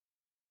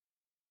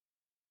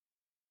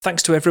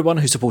Thanks to everyone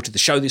who supported the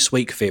show this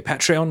week via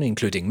Patreon,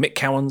 including Mick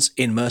Cowans,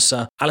 Ian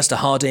Mercer, Alistair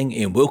Harding,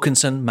 Ian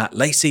Wilkinson, Matt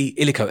Lacey,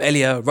 Iliko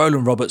Elia,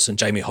 Roland Roberts and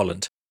Jamie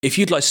Holland. If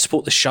you'd like to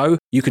support the show,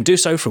 you can do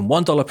so from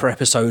 $1 per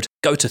episode.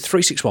 Go to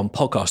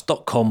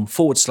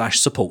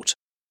 361podcast.com/support.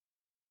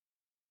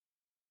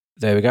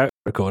 There we go.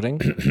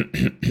 Recording.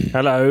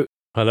 Hello.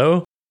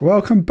 Hello.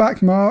 Welcome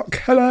back,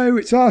 Mark. Hello,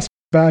 it's us.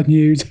 Bad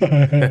news.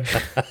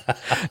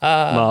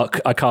 Mark,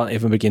 I can't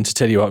even begin to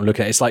tell you what I'm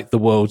looking at. It's like the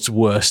world's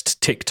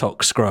worst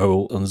TikTok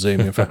scroll on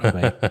Zoom in front of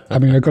me. I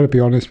mean, I've got to be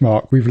honest,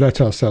 Mark, we've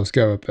let ourselves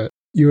go a bit.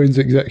 Ewan's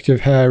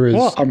executive hair is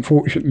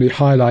unfortunately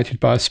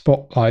highlighted by a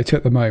spotlight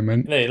at the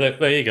moment. Hey, look,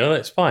 there you go.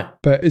 It's fine.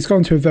 But it's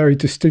gone to a very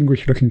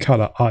distinguished looking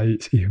colour.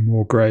 It's even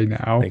more grey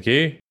now. Thank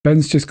you.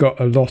 Ben's just got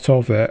a lot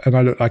of it, and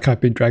I look like I've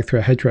been dragged through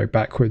a hedgerow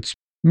backwards,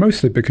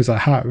 mostly because I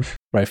have.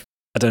 Rafe,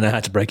 I don't know how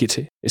to break it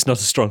to you. It's not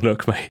a strong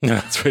look, mate.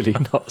 It's really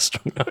not a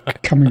strong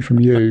look. Coming from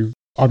you,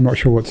 I'm not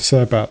sure what to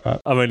say about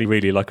that. I'm only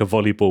really like a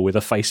volleyball with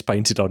a face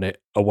painted on it,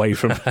 away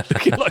from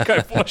looking like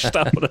I've washed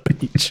up on a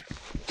beach.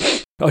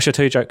 I should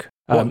tell you a joke.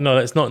 No,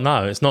 it's not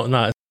now. It's not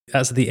now.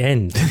 That's at the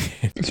end.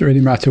 It doesn't really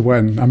matter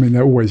when. I mean,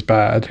 they're always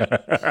bad.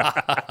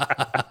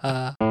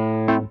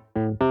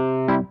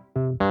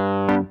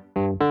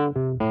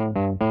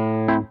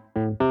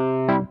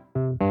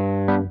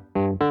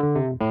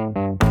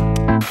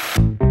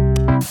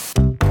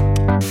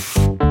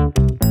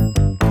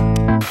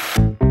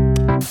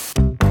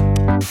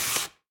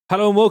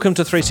 Hello and welcome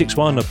to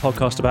 361, a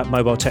podcast about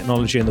mobile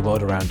technology and the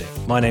world around it.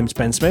 My name's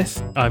Ben Smith.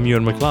 I'm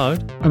Ewan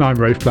McLeod. And I'm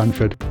Rafe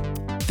Blanford.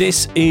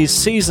 This is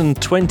Season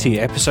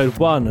 20, Episode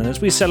 1, and as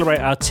we celebrate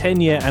our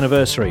 10-year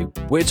anniversary,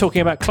 we're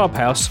talking about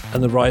Clubhouse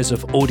and the rise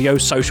of audio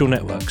social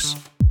networks.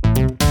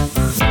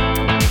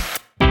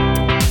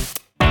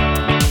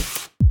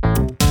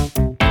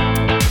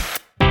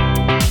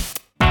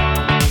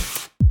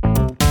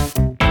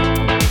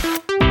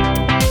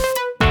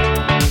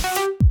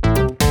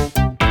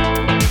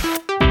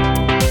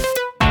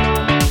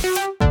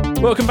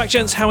 Welcome back,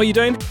 gents. How are you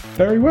doing?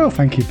 Very well,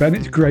 thank you, Ben.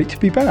 It's great to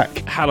be back.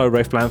 Hello,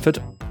 Rafe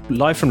Blanford.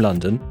 Live from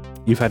London.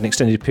 You've had an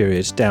extended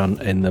period down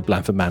in the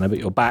Blanford Manor, but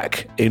you're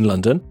back in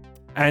London.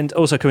 And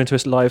also coming to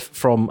us live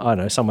from, I don't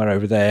know, somewhere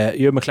over there,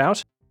 Ewan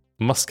McLeod.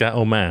 Muscat,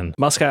 Oman.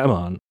 Muscat,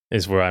 Oman.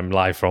 Is where I'm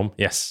live from.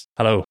 Yes.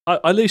 Hello.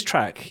 I lose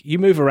track. You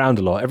move around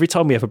a lot. Every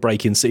time we have a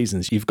break in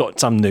seasons, you've got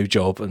some new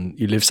job and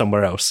you live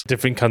somewhere else.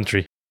 Different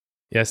country.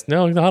 Yes.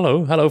 No,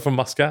 hello. Hello from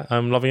Muscat.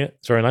 I'm loving it.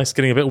 It's very nice.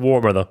 Getting a bit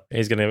warmer, though. It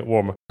is getting a bit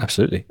warmer.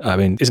 Absolutely. I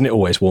mean, isn't it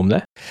always warm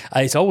there?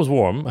 It's always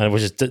warm, and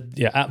which is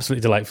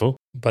absolutely delightful.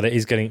 But it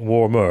is getting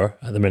warmer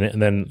at the minute,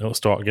 and then it'll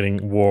start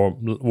getting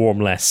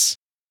warm less,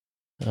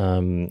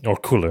 or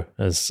cooler,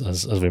 as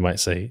we might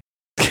say.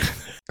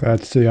 Glad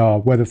to see our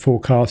weather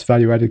forecast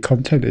value-added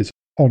content is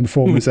on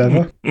form as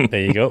ever.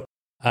 There you go.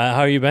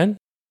 How are you, Ben?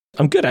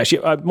 I'm good,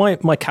 actually.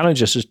 My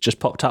calendar just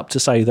popped up to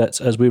say that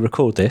as we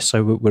record this,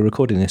 so we're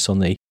recording this on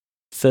the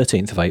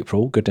 13th of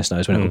April. Goodness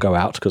knows when it will go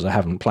out, because I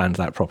haven't planned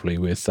that properly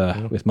with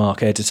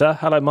Mark, editor.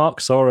 Hello, Mark.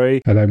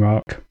 Sorry. Hello,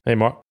 Mark. Hey,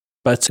 Mark.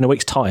 But in a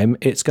week's time,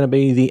 it's going to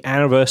be the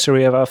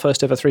anniversary of our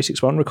first ever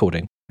 361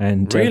 recording.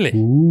 And really?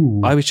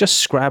 I was just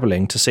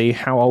scrabbling to see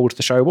how old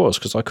the show was,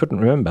 because I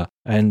couldn't remember.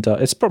 And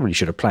it's probably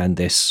should have planned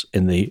this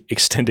in the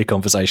extended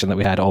conversation that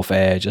we had off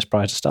air just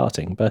prior to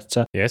starting. But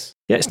yes,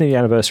 yeah, it's nearly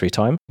anniversary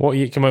time.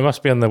 It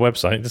must be on the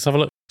website. Let's have a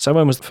look. So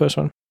when was the first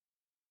one?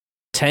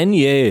 10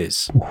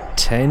 years.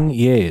 10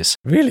 years.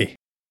 Really?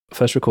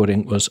 First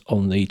recording was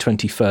on the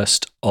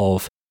 21st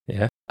of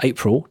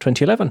April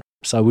 2011.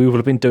 So we will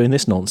have been doing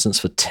this nonsense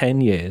for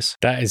 10 years.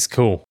 That is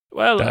cool.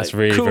 Well, that's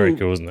really cool. Very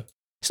cool, isn't it?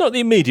 It's not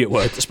the immediate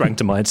word that sprang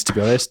to mind, to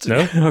be honest.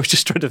 No? I was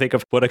just trying to think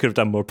of what I could have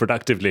done more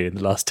productively in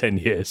the last 10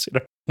 years.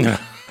 You know?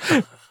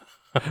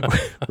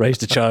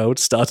 Raised a child,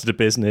 started a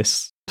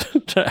business,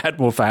 had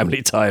more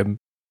family time,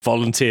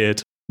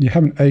 volunteered. You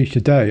haven't aged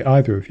a day,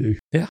 either of you.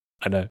 Yeah,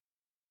 I know.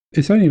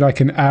 It's only like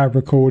an hour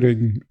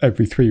recording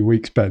every 3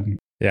 weeks, Ben.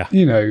 Yeah.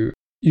 You know,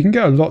 you can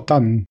get a lot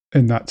done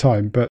in that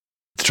time, but...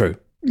 It's true.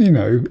 You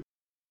know,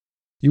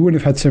 you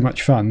wouldn't have had so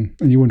much fun,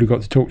 and you wouldn't have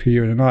got to talk to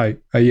you and I.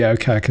 Yeah,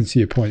 okay, I can see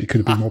your point. It could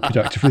have been more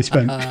productively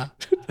spent.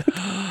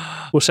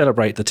 We'll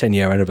celebrate the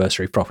 10-year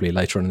anniversary properly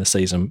later on in the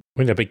season.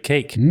 We need a big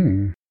cake.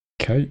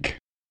 Cake.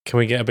 Can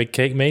we get a big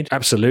cake made?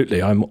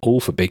 Absolutely. I'm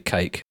all for big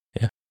cake.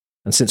 Yeah.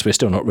 And since we're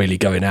still not really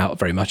going out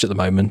very much at the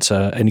moment,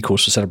 any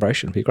cause for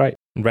celebration would be great.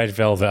 Red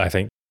velvet, I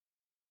think.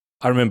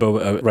 I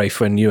remember, Rafe,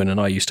 when Ewan and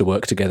I used to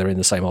work together in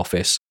the same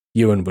office,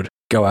 Ewan would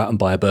go out and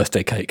buy a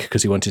birthday cake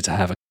because he wanted to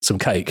have some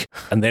cake,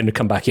 and then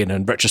come back in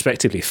and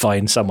retrospectively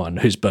find someone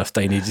whose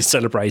birthday needed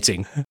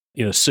celebrating,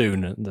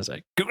 soon. And they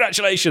say,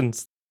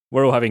 congratulations,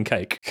 we're all having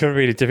cake. Couldn't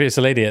really do it. It's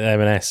a lady at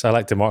M&S. I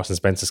like the Marks and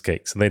Spencer's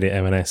cakes. A lady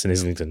at M&S in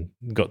Islington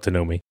got to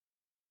know me.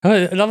 Oh,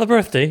 another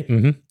birthday?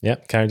 Mm-hmm. Yeah,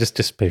 Karen,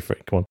 just pay for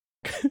it. Come on.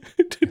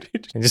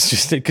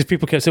 just because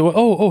people kept saying,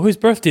 "Oh, whose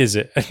birthday is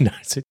it?" And I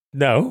said,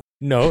 "No,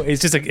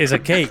 it's a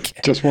cake,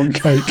 just one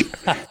cake."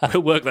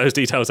 We'll work those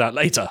details out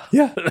later.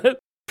 Yeah,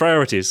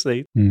 priorities.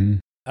 See,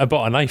 I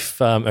bought a knife,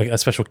 a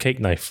special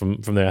cake knife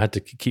from there. I had to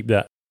keep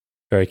that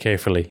very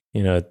carefully,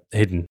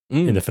 hidden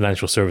in the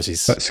financial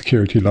services. That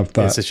security loved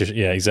that.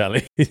 Yeah,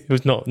 exactly. It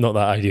was not that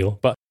ideal,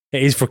 but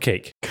it is for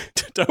cake.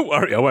 Don't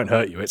worry, I won't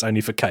hurt you. It's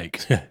only for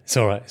cake. Yeah, it's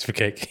all right. It's for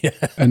cake. Yeah.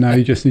 And now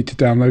you just need to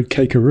download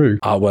Cakearoo.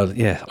 Oh, well,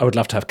 yeah. I would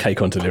love to have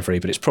cake on delivery,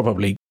 but it's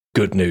probably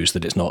good news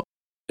that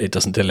it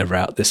doesn't deliver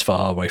out this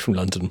far away from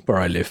London where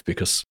I live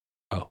because,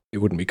 it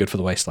wouldn't be good for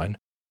the waistline.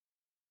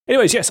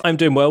 Anyways, yes, I'm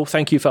doing well.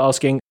 Thank you for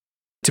asking.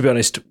 To be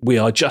honest, we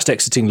are just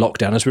exiting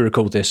lockdown. As we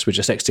record this, we're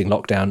just exiting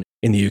lockdown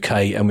in the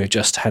UK, and we've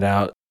just had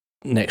our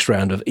next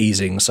round of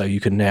easing. So you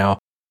can now,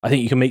 I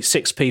think you can meet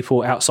 6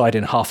 people outside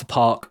in half a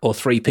park or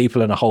 3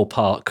 people in a whole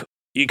park.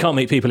 You can't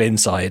meet people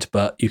inside,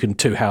 but you can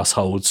 2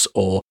 households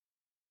or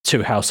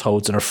 2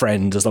 households and a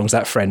friend, as long as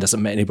that friend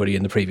hasn't met anybody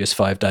in the previous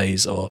 5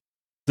 days, or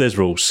there's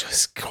rules.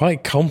 It's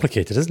quite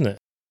complicated, isn't it?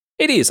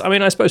 It is. I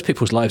mean, I suppose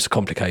people's lives are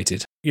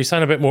complicated. You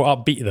sound a bit more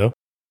upbeat, though,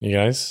 you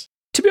guys.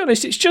 To be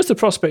honest, it's just the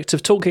prospect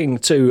of talking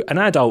to an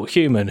adult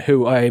human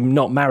who I'm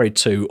not married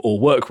to or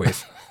work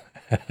with.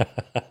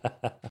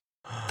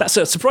 That's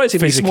a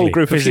surprisingly small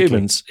group of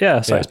humans.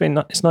 Yeah, so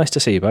it's nice to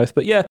see you both.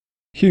 But yeah.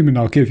 Human,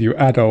 I'll give you.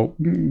 Adult,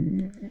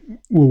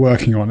 we're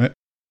working on it.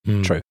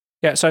 True.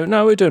 Yeah, so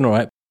no, we're doing all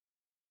right.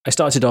 I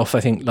started off, I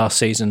think, last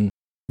season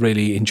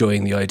really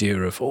enjoying the idea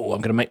of, I'm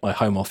going to make my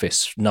home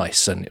office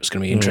nice and it was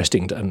going to be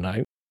interesting. And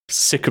I'm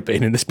sick of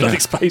being in this bloody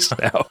space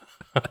now.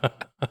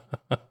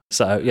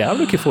 So, yeah, I'm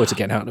looking forward to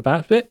getting out and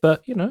about a bit,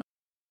 but,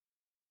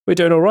 we're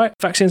doing all right.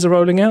 Vaccines are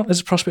rolling out.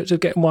 There's a prospect of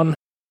getting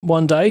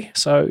one day.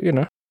 So,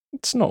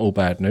 it's not all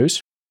bad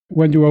news.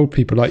 When do old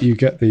people like you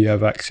get the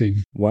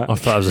vaccine? What? I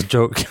thought it was a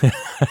joke. I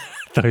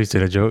thought he was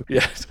doing a joke.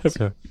 Yeah.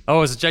 So,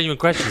 it's a genuine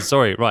question.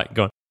 Sorry. Right,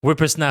 go on.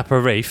 Whippersnapper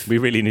Rafe. We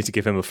really need to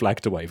give him a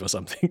flag to wave or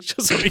something,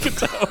 just so we can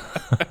tell.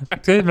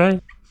 Good,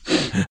 man.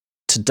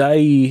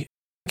 Today,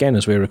 again,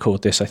 as we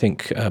record this, I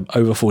think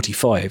over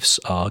 45s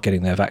are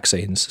getting their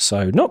vaccines.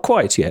 So not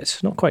quite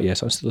yet.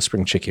 I'm still a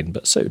spring chicken,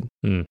 but soon.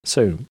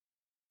 Soon.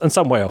 And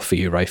some way off for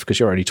you, Rafe, because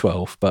you're only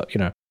 12. But,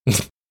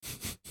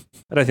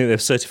 I don't think they've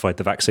certified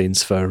the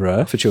vaccines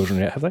for children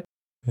yet, have they?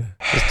 Yeah.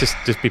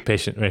 Just be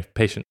patient, Rafe.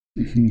 Patient.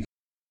 Mm-hmm.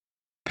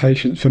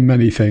 Patience for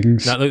many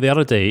things. Now, look, the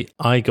other day,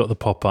 I got the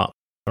pop-up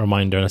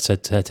reminder and I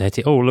said to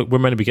Hetty, look, we're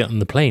meant to be getting on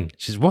the plane.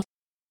 She says, what?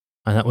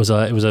 And it was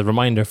a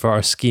reminder for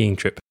our skiing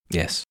trip.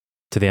 Yes.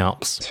 To the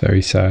Alps. It's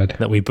very sad.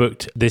 That we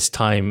booked this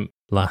time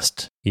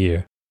last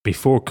year.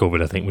 Before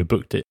COVID, I think we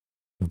booked it.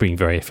 We're being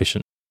very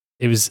efficient.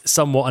 It was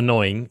somewhat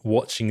annoying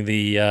watching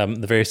the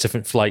various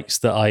different flights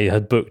that I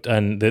had booked,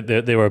 and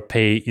they were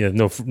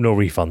no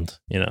refund,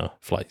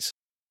 flights.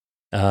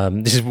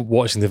 Just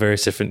watching the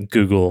various different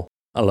Google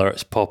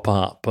alerts pop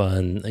up,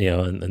 and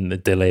and the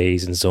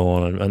delays and so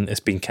on, and it's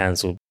been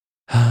cancelled.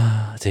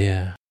 Ah,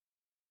 dear.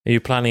 Are you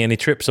planning any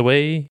trips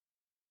away?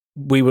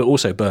 We were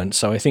also burnt,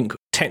 so I think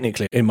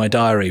technically in my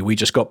diary we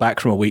just got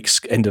back from a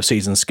week's end of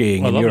season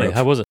skiing in Europe.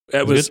 How was it?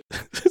 It was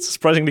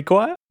surprisingly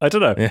quiet. I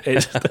don't know.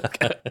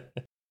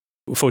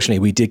 Fortunately,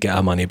 we did get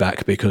our money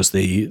back because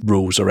the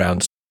rules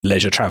around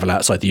leisure travel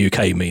outside the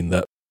UK mean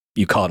that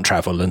you can't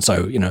travel, and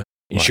so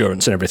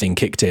insurance and everything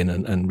kicked in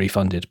and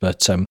refunded.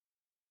 But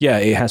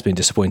it has been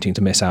disappointing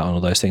to miss out on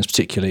all those things,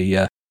 particularly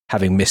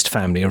having missed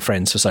family and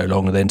friends for so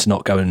long, and then to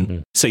not go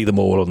and see them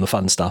all on the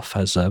fun stuff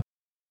has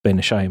been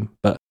a shame.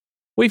 But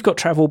we've got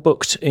travel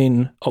booked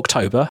in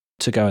October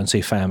to go and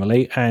see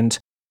family, and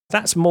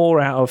that's more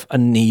out of a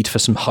need for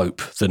some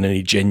hope than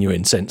any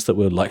genuine sense that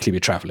we'll likely be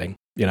travelling.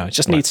 It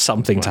just needs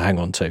something to hang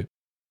on to.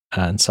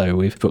 And so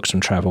we've booked some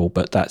travel,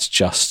 but that's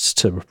just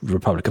to the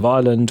Republic of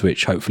Ireland,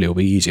 which hopefully will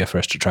be easier for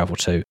us to travel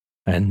to.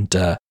 And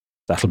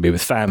that'll be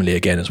with family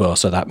again as well.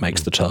 So that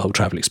makes the whole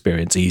travel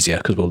experience easier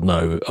because we'll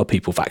know, are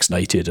people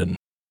vaccinated and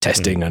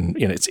testing, and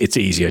it's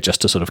easier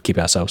just to sort of keep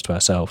ourselves to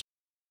ourselves.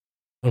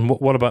 And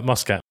what about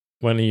Muscat?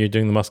 When are you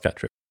doing the Muscat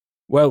trip?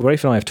 Well,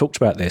 Rafe and I have talked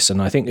about this,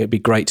 and I think it'd be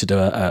great to do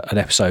an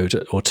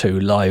episode or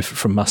 2 live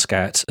from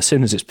Muscat as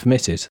soon as it's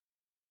permitted.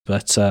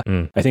 But I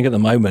think at the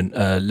moment,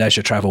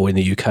 leisure travel in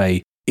the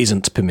UK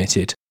isn't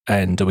permitted,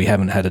 and we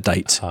haven't had a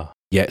date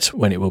yet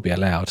when it will be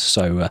allowed.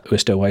 So we're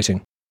still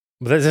waiting.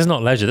 But this is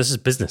not leisure. This is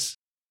business.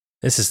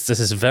 This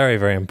is very,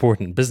 very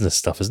important business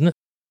stuff, isn't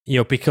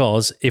it?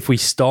 Because if we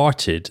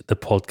started the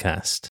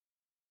podcast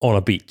on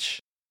a beach,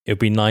 it would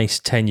be nice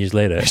 10 years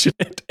later. We should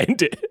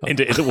end it in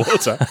the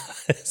water.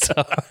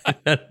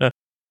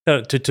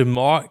 No, to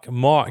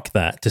mark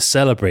that, to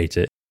celebrate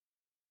it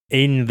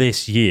in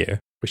this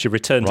year. We should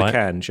return to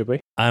Cannes, should we?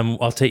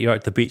 I'll take you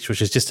out to the beach,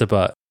 which is just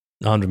about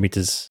 100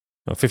 meters,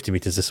 50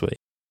 meters this way.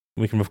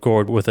 We can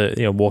record with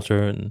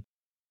water, and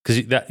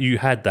because you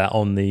had that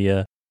on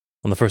the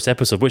first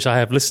episode, which I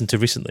have listened to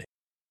recently.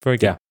 Very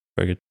good. Yeah.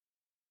 Very good.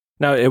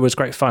 No, it was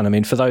great fun. I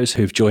mean, for those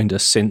who've joined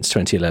us since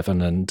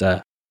 2011,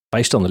 and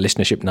based on the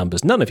listenership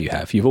numbers, none of you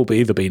have. You've all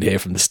either been here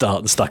from the start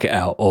and stuck it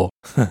out, or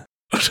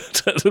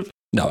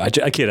no, I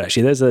kid.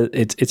 Actually,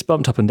 it's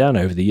bumped up and down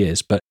over the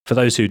years. But for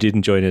those who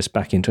didn't join us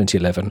back in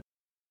 2011,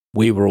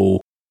 we were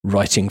all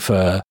writing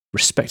for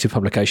respective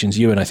publications.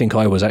 You and I think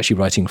I was actually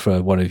writing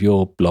for one of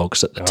your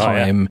blogs at the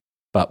time.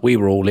 But we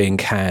were all in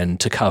Cannes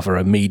to cover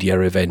a media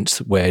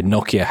event where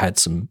Nokia had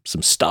some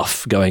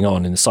stuff going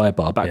on in the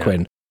sidebar back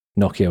when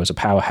Nokia was a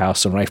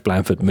powerhouse and Rafe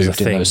Blanford moved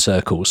in those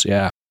circles.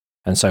 Yeah.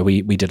 And so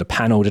we did a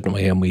panel, didn't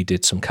we? And we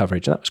did some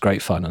coverage. And that was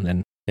great fun. And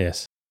then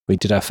we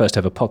did our first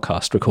ever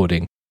podcast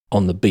recording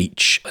on the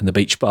beach in the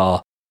beach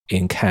bar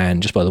in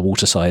Cannes, just by the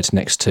waterside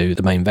next to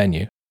the main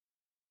venue.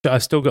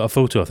 I've still got a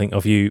photo, I think,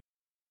 of you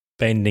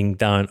bending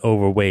down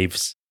over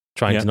waves,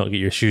 trying to not get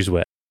your shoes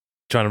wet,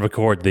 trying to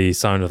record the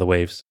sound of the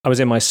waves. I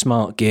was in my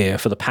smart gear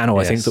for the panel,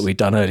 I think, that we'd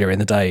done earlier in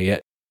the day,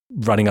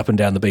 running up and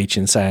down the beach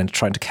in sand,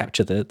 trying to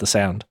capture the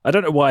sound. I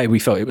don't know why we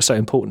felt it was so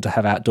important to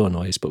have outdoor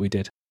noise, but we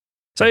did.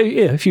 So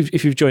yeah, if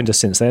you've joined us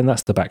since then,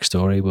 that's the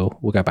backstory.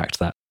 We'll go back to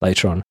that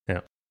later on.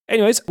 Yeah.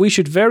 Anyways, we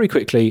should very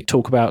quickly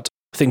talk about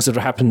things that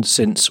have happened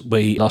since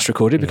we last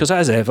recorded, because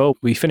as ever,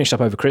 we finished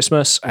up over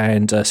Christmas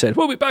and said,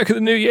 we'll be back in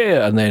the new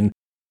year. And then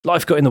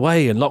life got in the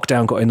way and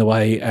lockdown got in the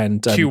way.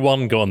 And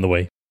Q1 got in the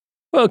way.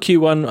 Well,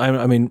 Q1,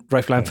 I mean,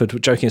 Rafe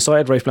Blanford, joking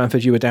aside, Rafe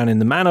Blanford, you were down in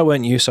the manor,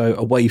 weren't you? So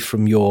away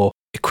from your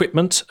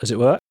equipment, as it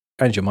were,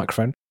 and your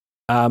microphone.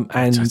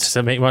 And does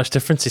that make much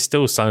difference? It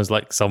still sounds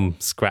like some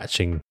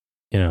scratching,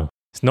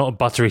 It's not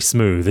buttery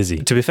smooth, is he?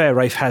 To be fair,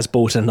 Rafe has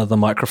bought another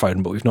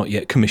microphone, but we've not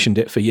yet commissioned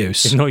it for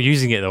use. He's not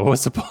using it, though.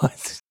 What's the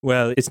point?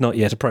 Well, it's not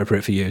yet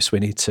appropriate for use. We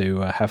need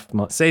to have...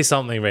 Say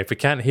something, Rafe. We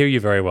can't hear you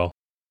very well.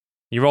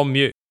 You're on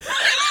mute.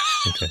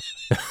 Okay.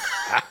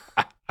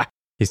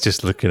 He's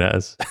just looking at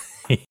us.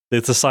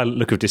 It's a silent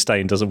look of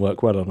disdain doesn't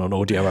work well on an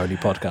audio-only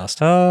podcast.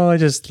 Oh, I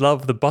just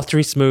love the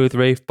buttery smooth,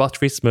 Rafe.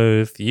 Buttery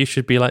smooth. You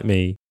should be like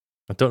me.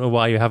 I don't know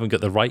why you haven't got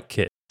the right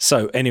kit.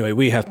 So anyway,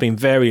 we have been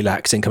very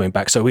lax in coming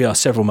back. So we are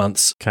several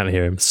months Can't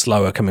hear him.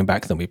 slower coming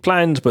back than we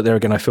planned. But there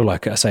again, I feel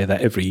like I say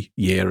that every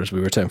year as we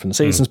return from the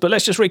seasons. But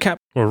let's just recap.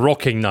 We're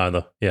rocking now,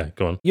 though. Yeah,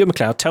 go on. Ewan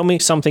McLeod, tell me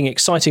something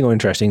exciting or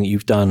interesting that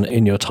you've done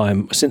in your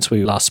time since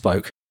we last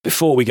spoke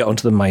before we get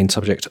onto the main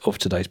subject of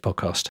today's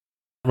podcast.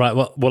 Right.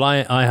 Well, what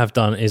I have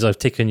done is I've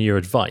taken your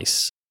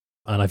advice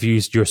and I've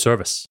used your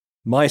service.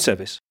 My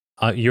service?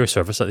 Your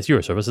service. It's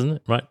your service, isn't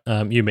it? Right.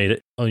 You made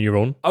it on your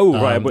own. Oh,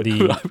 right.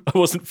 I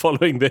wasn't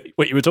following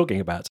what you were talking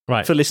about.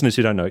 Right. For listeners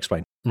who don't know,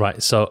 explain.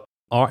 Right. So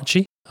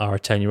Archie, our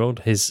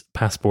 10-year-old, his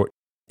passport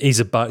is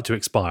about to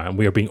expire and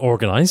we are being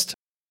organised,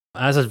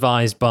 as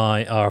advised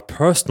by our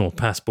personal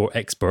passport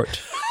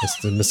expert,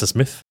 Mr.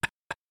 Smith.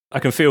 I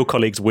can feel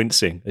colleagues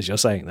wincing as you're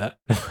saying that.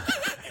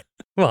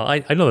 Well,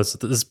 I know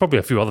there's probably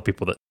a few other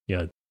people that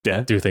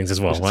do things as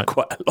well, There's right?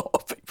 quite a lot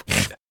of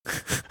people.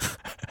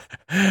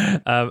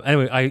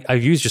 Anyway, I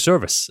used your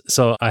service.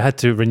 So I had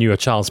to renew a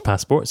child's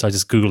passport. So I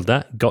just Googled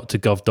that, got to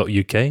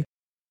gov.uk. And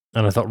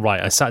I thought,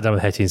 right, I sat down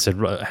with Hetty and said,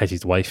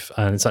 Hetty's wife,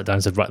 and sat down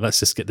and said, right, let's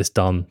just get this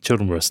done.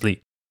 Children were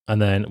asleep.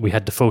 And then we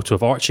had the photo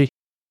of Archie.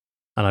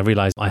 And I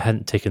realized I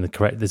hadn't taken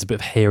there's a bit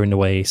of hair in the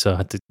way. So I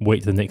had to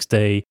wait the next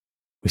day.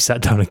 We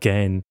sat down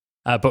again.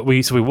 But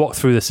we walked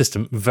through the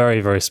system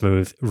very, very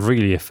smooth,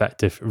 really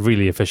effective,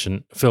 really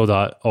efficient, filled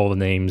out all the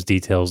names,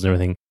 details and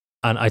everything.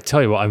 And I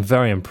tell you what, I'm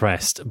very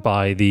impressed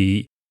by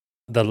the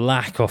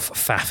lack of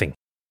faffing.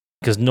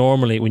 Because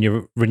normally when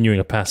you're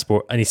renewing a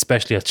passport, and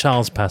especially a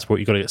child's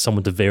passport, you've got to get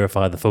someone to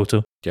verify the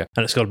photo. Yeah.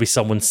 And it's got to be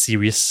someone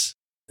serious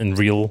and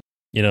real,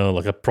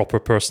 like a proper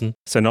person.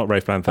 So not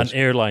Rafe Blanford. An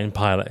airline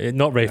pilot.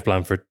 Not Rafe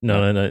Blanford.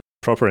 No.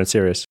 Proper and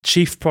serious.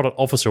 Chief Product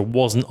Officer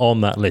wasn't on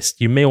that list.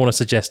 You may want to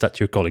suggest that to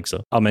your colleagues,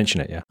 though. I'll mention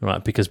it, yeah.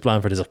 Right, because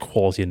Blanford is a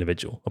quality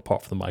individual,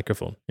 apart from the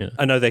microphone.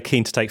 I know they're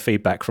keen to take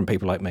feedback from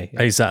people like me.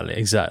 Yeah.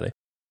 Exactly.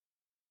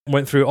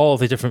 Went through all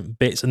the different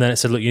bits, and then it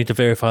said, look, you need to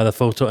verify the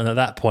photo. And at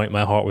that point,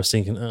 my heart was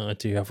thinking,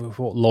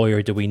 what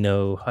lawyer do we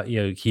know?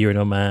 Here,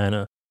 no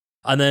man.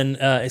 And then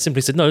it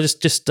simply said, no,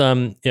 just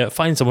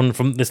find someone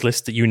from this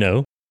list that you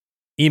know,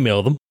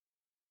 email them,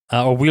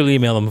 or we'll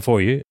email them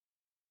for you.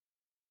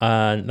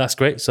 And that's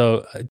great.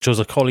 So I chose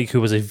a colleague who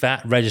was a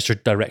VAT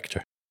registered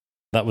director.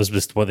 That was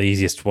just the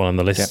easiest one on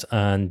the list. Yep.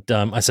 And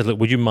I said, look,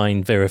 would you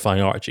mind verifying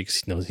Archie?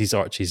 Because he's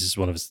Archie's is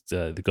one of his,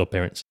 the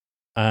godparents.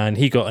 And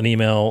he got an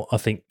email, I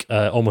think,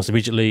 almost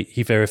immediately.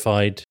 He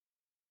verified,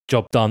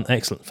 job done,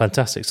 excellent,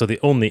 fantastic. So the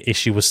only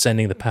issue was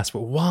sending the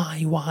passport. Why?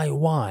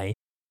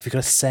 If you've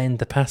got to send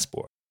the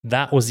passport.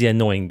 That was the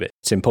annoying bit.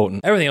 It's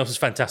important. Everything else was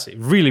fantastic.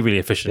 Really, really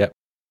efficient. Yep.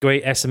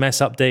 Great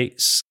SMS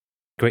updates,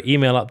 great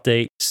email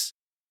updates.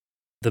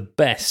 The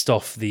best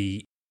of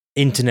the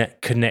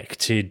internet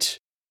connected,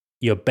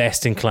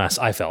 best in class,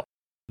 I felt,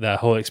 that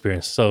whole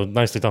experience. So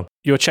nicely done.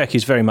 Your check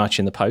is very much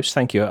in the post.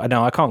 Thank you.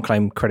 Now, I can't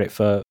claim credit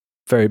for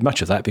very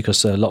much of that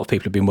because a lot of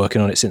people have been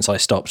working on it since I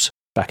stopped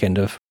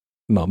middle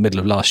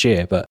of last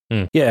year. But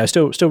yeah,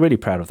 still really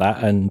proud of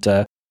that. And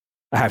I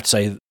have to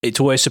say, it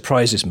always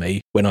surprises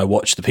me when I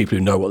watch the people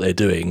who know what they're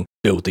doing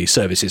build these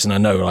services. And I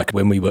know, like,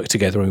 when we worked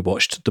together and we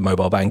watched the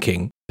mobile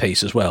banking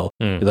piece as well,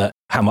 that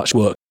how much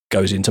work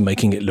goes into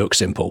making it look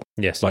simple.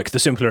 Yes. Like, the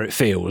simpler it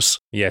feels.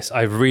 Yes,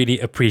 I really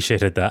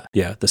appreciated that.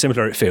 Yeah, the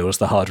simpler it feels,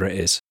 the harder it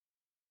is.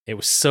 It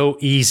was so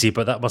easy,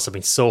 but that must have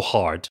been so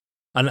hard.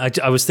 And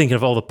I was thinking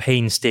of all the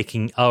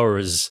painstaking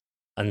hours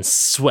and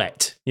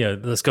sweat,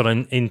 that's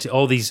gone into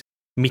all these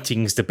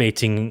meetings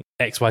debating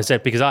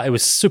XYZ because it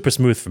was super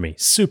smooth for me,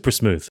 super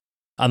smooth.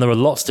 And there were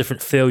lots of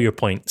different failure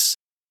points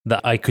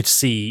that I could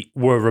see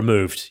were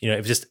removed. It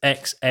was just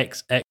X,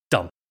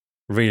 done.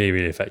 Really,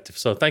 really effective.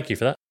 So thank you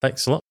for that.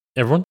 Thanks a lot,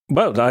 everyone.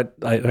 Well,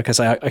 like I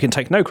say, I can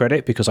take no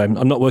credit because I'm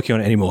not working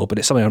on it anymore, but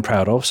it's something I'm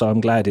proud of, so I'm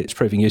glad it's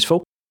proving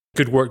useful.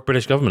 Good work,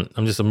 British government.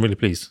 I'm really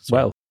pleased. So,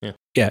 well,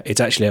 yeah,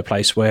 it's actually a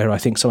place where I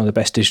think some of the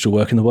best digital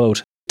work in the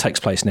world takes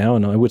place now,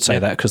 and I would say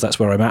that because that's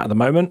where I'm at the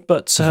moment,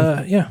 but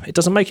it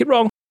doesn't make it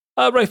wrong.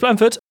 Rafe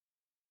Blanford,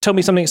 tell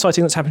me something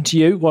exciting that's happened to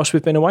you whilst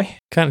we've been away.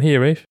 Can't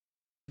hear, Rafe.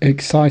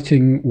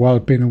 Exciting while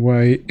I've been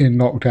away in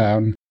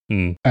lockdown.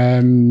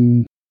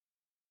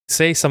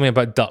 Say something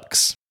about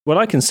ducks. Well,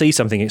 I can see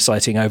something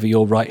exciting over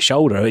your right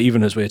shoulder,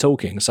 even as we're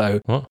talking.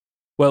 So, what?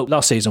 Well,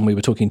 last season we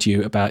were talking to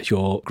you about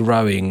your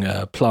growing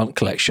plant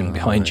collection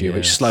behind you,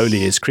 which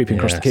slowly is creeping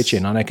across the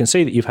kitchen. And I can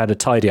see that you've had a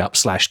tidy up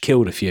 /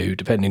 killed a few,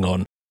 depending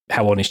on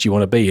how honest you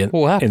want to be in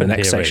the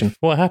next section. Rafe?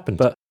 What happened?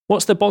 But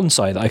what's the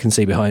bonsai that I can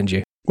see behind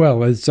you?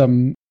 Well, as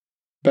Ben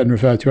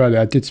referred to earlier,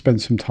 I did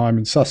spend some time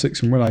in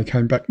Sussex, and when I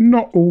came back,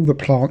 not all the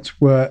plants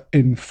were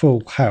in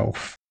full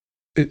health.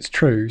 It's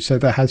true. So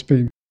there has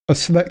been a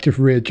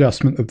selective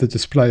readjustment of the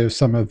display of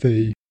some of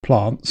the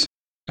plants.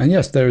 And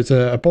yes, there is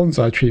a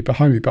bonsai tree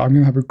behind me, but I'm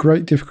going to have a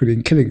great difficulty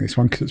in killing this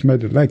one because it's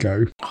made of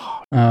Lego.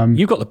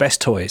 You've got the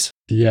best toys.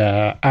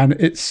 Yeah, and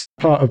it's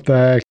part of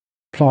their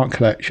plant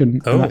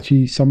collection. And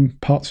actually, some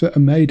parts of it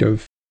are made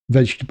of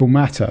vegetable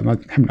matter. And I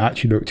haven't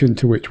actually looked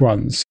into which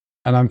ones.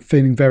 And I'm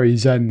feeling very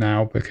zen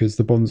now because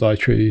the bonsai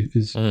tree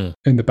is in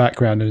the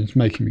background and it's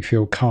making me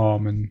feel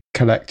calm and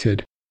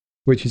collected,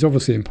 which is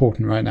obviously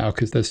important right now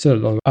because there's still a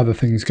lot of other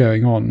things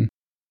going on.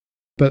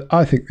 But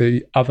I think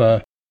the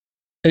other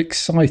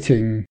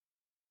exciting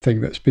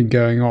thing that's been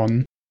going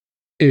on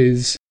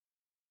is...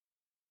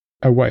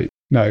 Oh, wait.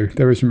 No,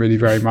 there isn't really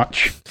very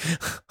much.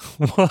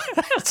 What?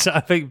 I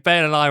think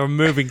Ben and I were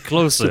moving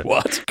closer.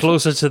 What?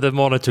 Closer to the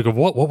monitor.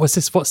 What was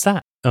this? What's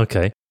that?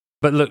 Okay.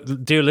 But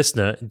look, dear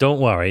listener,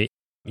 don't worry.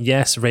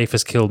 Yes, Rafe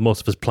has killed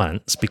most of his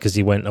plants because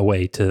he went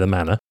away to the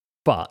manor.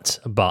 But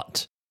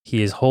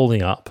he is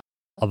holding up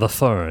the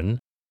fern.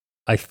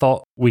 I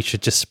thought we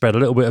should just spread a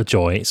little bit of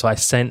joy. So I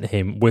sent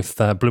him with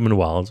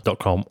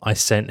bloominwild.com. I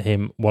sent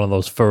him one of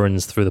those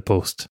ferns through the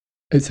post.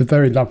 It's a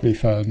very lovely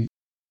fern.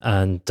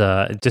 And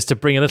just to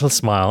bring a little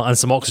smile and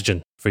some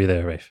oxygen for you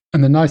there, Rafe.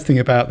 And the nice thing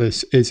about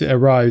this is it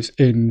arrives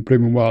in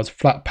Bloom and Wild's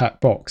flat pack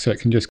box, so it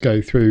can just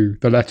go through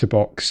the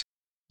letterbox.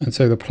 And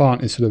so the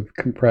plant is sort of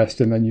compressed,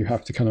 and then you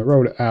have to kind of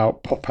roll it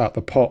out, pop out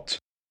the pot.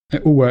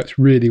 It all works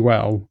really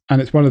well. And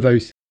it's one of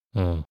those...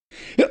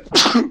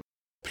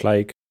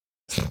 Plague.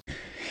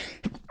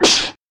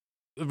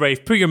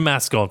 Rafe, put your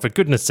mask on, for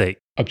goodness sake.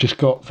 I've just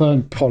got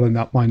fern pollen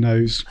up my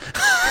nose.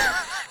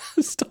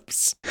 Stop.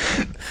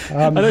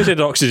 I know you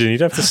said oxygen,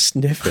 you'd have to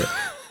sniff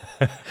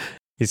it.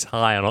 He's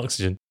high on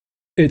oxygen.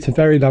 It's a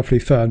very lovely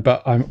fern,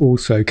 but I'm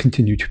also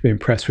continue to be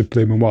impressed with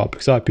Bloom and Wild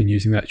because I've been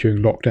using that during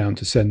lockdown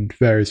to send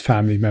various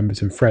family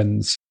members and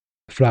friends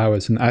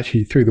flowers. And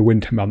actually through the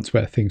winter months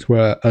where things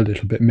were a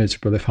little bit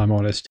miserable, if I'm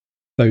honest,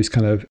 those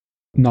kind of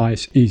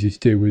nice, easy to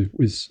do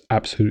was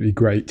absolutely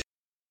great.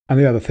 And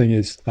the other thing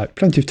is like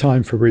plenty of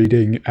time for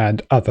reading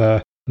and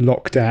other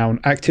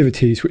lockdown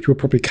activities, which we'll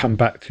probably come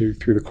back to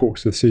through the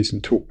course of the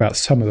season, talk about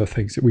some of the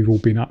things that we've all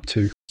been up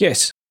to.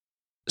 Yes.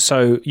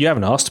 So you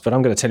haven't asked, but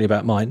I'm going to tell you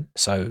about mine.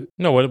 So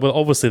no, well,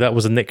 obviously that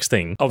was a Nick's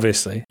thing.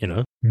 Obviously. You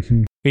know.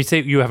 Mm-hmm. You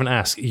say you haven't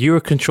asked. You're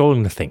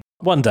controlling the thing.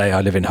 One day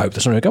I live in hope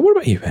that someone will go, what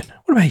about you, Ben?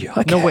 What about you?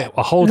 No, wait.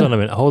 Hold on a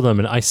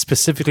minute. I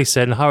specifically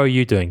said, how are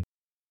you doing?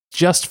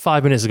 Just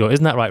 5 minutes ago.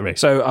 Isn't that right, Rick?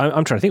 So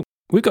I'm trying to think.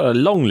 We've got a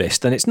long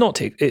list, and it's not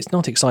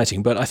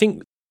exciting, but I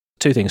think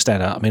two things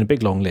stand out. I mean, a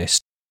big long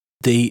list.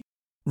 The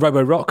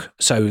Roborock,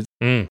 so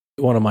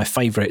one of my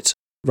favourite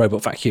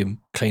robot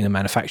vacuum cleaner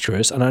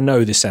manufacturers, and I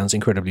know this sounds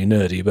incredibly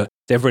nerdy, but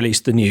they've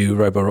released the new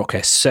Roborock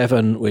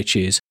S7, which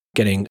is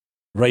getting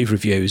rave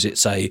reviews.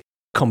 It's a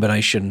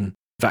combination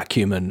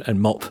vacuum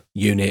and mop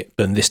unit,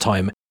 and this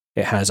time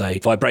it has a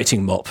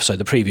vibrating mop. So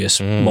the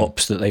previous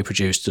mops that they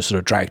produced just sort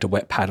of dragged a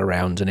wet pad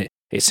around, and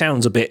it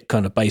sounds a bit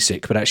kind of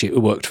basic, but actually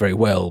it worked very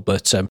well.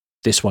 But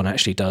this one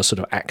actually does sort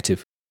of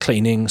active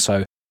cleaning.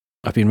 So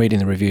I've been reading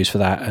the reviews for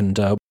that, and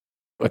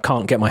I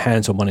can't get my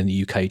hands on one in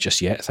the UK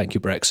just yet. Thank you,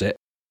 Brexit,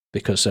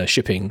 because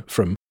shipping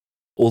from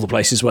all the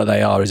places where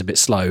they are is a bit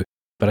slow.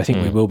 But I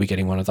think we will be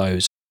getting one of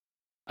those.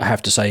 I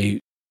have to say,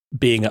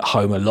 being at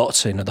home a lot,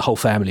 the whole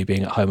family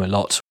being at home a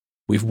lot,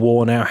 we've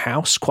worn our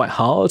house quite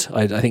hard.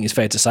 I think it's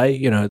fair to say,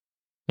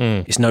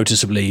 it's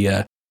noticeably...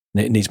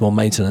 it needs more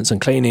maintenance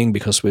and cleaning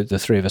because the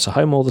three of us are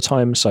home all the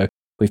time. So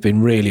we've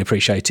been really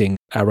appreciating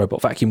our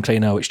robot vacuum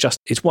cleaner, which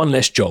it's one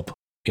less job,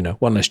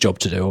 one less job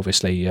to do,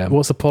 obviously.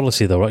 What's the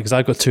policy though, right? Because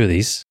I've got two of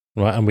these,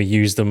 right? And we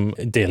use them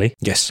daily.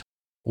 Yes.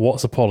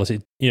 What's the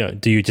policy?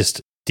 Do you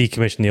just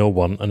decommission the old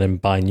one and then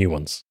buy new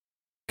ones?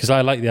 Because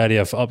I like the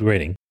idea of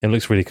upgrading. It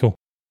looks really cool.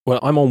 Well,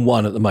 I'm on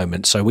one at the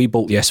moment. So we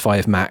bought the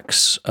S5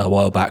 Max a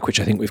while back, which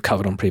I think we've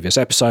covered on previous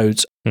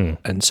episodes.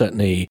 And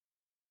certainly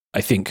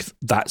I think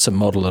that's a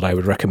model that I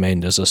would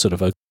recommend as a sort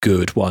of a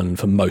good one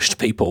for most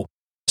people.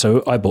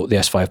 So I bought the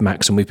S5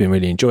 Max and we've been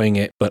really enjoying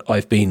it, but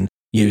I've been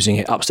using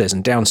it upstairs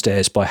and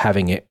downstairs by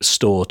having it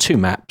store 2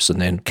 maps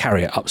and then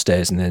carry it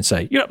upstairs and then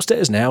say, you're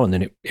upstairs now, and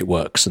then it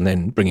works, and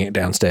then bringing it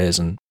downstairs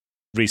and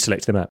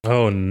reselect the map.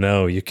 Oh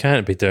no, you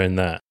can't be doing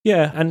that.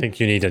 Yeah, I and think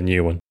you need a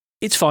new one.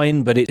 it's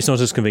fine, but it's not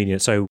as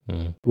convenient. So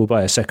we'll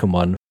buy a second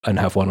one and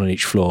have one on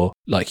each floor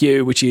like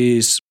you, which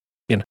is,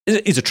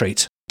 is a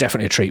treat,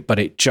 definitely a treat, but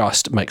it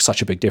just makes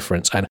such a big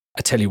difference. And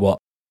I tell you what,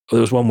 there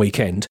was one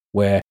weekend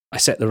where I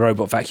set the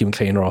robot vacuum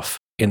cleaner off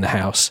in the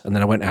house, and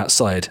then I went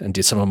outside and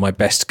did some of my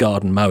best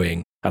garden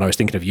mowing. And I was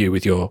thinking of you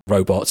with your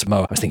robots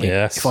mower. I was thinking,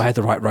 if I had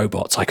the right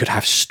robots, I could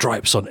have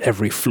stripes on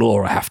every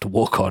floor I have to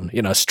walk on,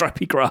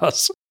 stripy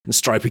grass and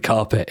stripy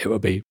carpet. It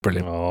would be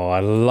brilliant. Oh, I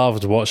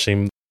loved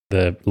watching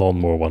the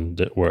lawnmower one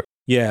that worked.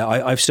 Yeah,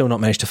 I've still not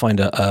managed to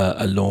find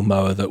a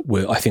lawnmower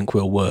that I think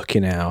will work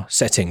in our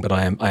setting, but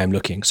I am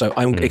looking. So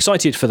I'm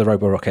excited for the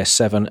Roborock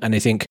S7, and I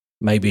think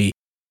maybe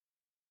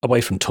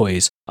away from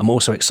toys, I'm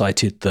also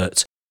excited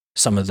that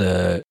some of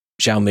the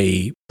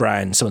Xiaomi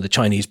brands, some of the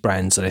Chinese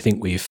brands that I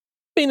think we've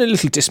been a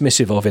little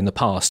dismissive of in the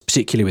past,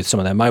 particularly with some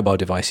of their mobile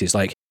devices,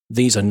 like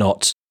these are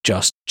not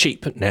just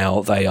cheap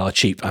now, they are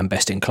cheap and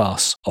best in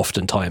class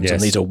oftentimes. Yes.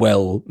 And these are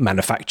well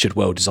manufactured,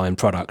 well designed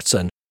products,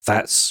 and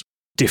that's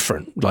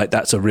different. Like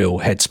that's a real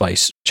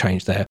headspace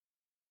change there.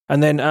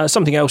 And then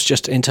something else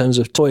just in terms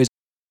of toys,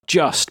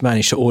 just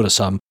managed to order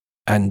some,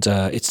 and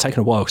it's taken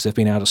a while because they've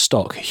been out of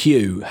stock.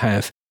 Hue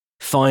have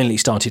finally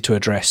started to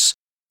address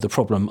the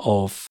problem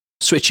of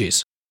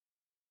switches.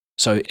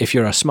 So if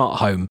you're a smart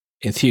home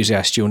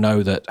enthusiast, you'll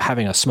know that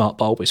having a smart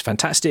bulb is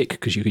fantastic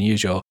because you can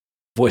use your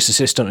voice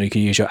assistant or you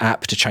can use your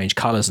app to change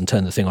colors and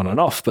turn the thing on and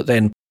off. But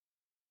then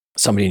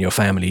somebody in your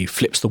family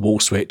flips the wall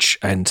switch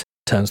and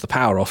turns the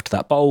power off to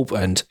that bulb,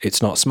 and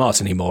it's not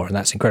smart anymore. And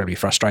that's incredibly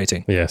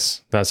frustrating.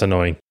 Yes, that's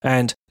annoying.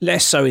 And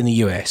less so in the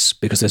US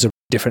because there's a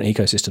different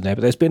ecosystem there.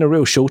 But there's been a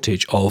real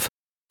shortage of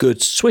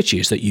good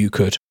switches that you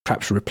could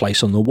perhaps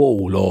replace on the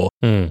wall, or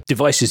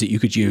devices that you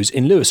could use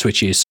in lieu of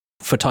switches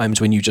for times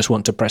when you just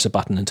want to press a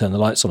button and turn the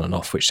lights on and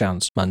off, which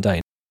sounds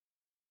mundane.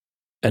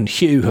 And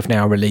Hue have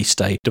now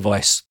released a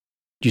device.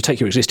 You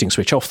take your existing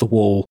switch off the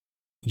wall,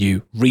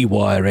 you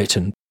rewire it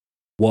and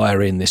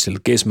wire in this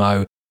little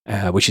gizmo,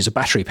 which is a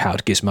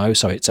battery-powered gizmo,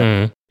 so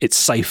it's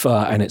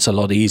safer and it's a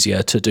lot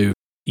easier to do.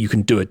 You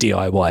can do a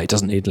DIY. It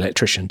doesn't need an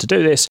electrician to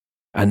do this,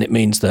 and it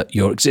means that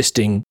your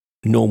existing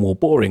normal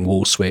boring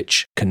wall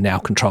switch can now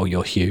control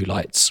your Hue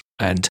lights.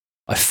 And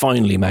I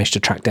finally managed to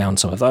track down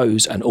some of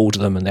those and order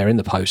them, and they're in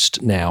the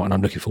post now, and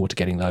I'm looking forward to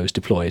getting those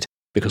deployed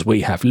because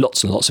we have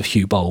lots and lots of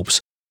Hue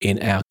bulbs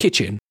in our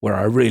kitchen, where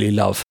I really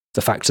love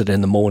the fact that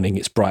in the morning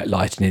it's bright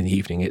light and in the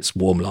evening it's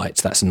warm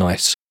lights. That's a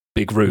nice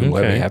big room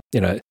where we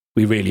have,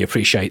 we really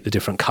appreciate the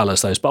different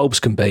colours those bulbs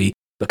can be,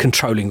 but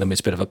controlling them is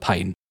a bit of a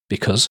pain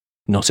because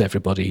not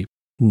everybody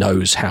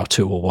knows how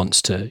to or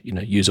wants to,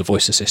 use a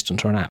voice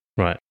assistant or an app.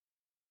 Right.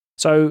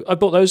 So I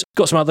bought those.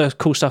 Got some other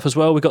cool stuff as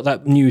well. We've got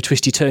that new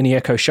Twisty Turny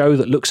Echo Show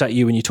that looks at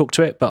you when you talk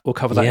to it, but we'll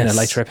cover that in a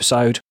later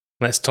episode.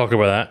 Let's talk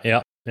about that.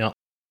 Yeah.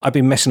 I've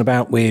been messing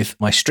about with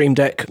my Stream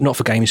Deck, not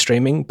for game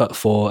streaming, but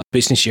for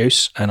business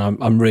use, and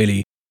I'm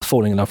really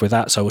falling in love with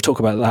that. So we'll talk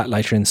about that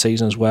later in the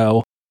season as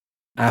well.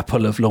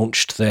 Apple have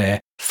launched their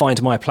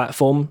Find My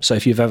platform. So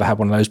if you've ever had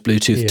one of those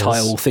Bluetooth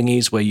tile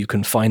thingies where you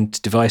can find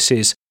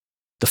devices,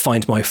 the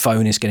Find My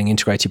phone is getting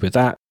integrated with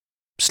that.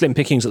 Slim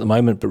pickings at the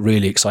moment, but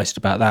really excited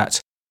about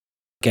that.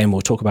 Again, we'll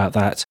talk about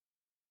that.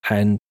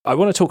 And I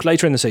want to talk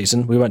later in the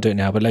season. We won't do it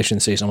now, but later in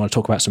the season, I want to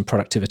talk about some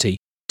productivity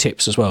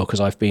tips as well,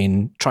 because I've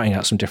been trying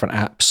out some different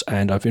apps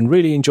and I've been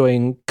really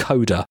enjoying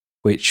Coda,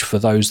 which for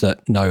those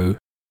that know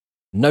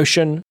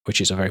Notion, which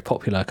is a very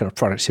popular kind of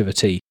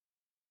productivity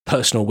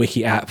personal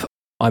wiki app,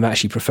 I'm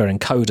actually preferring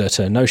Coda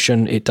to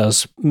Notion. It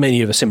does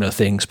many of the similar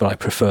things, but I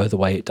prefer the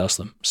way it does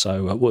them.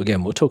 So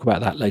we'll talk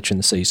about that later in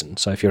the season.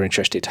 So if you're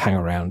interested, hang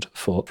around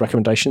for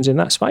recommendations in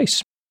that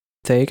space.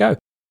 There you go.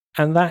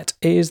 And that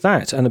is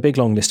that. And a big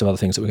long list of other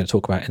things that we're going to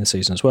talk about in the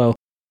season as well.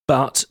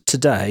 But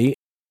today,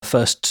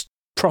 first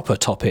proper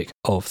topic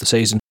of the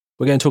season,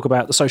 we're going to talk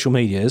about the social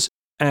medias.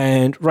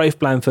 And Rafe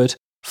Blanford,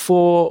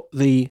 for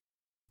the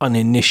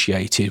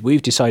uninitiated,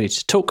 we've decided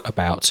to talk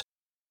about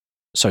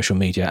social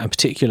media and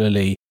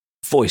particularly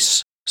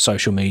voice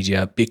social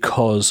media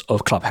because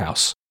of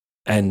Clubhouse.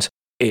 And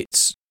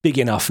it's big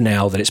enough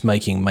now that it's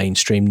making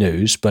mainstream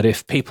news. But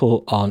if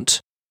people aren't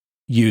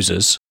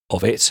users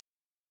of it,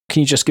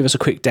 can you just give us a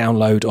quick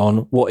download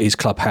on what is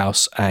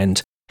Clubhouse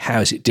and how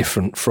is it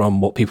different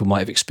from what people might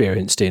have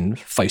experienced in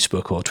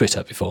Facebook or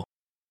Twitter before?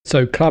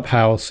 So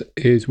Clubhouse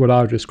is what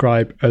I would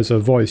describe as a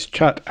voice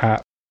chat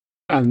app,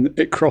 and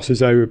it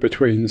crosses over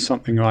between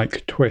something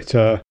like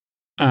Twitter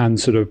and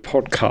sort of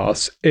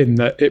podcasts in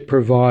that it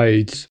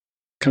provides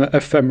kind of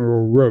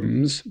ephemeral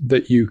rooms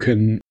that you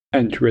can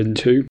enter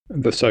into,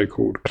 the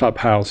so-called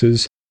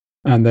clubhouses,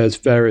 and there's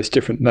various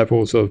different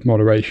levels of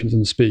moderations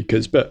and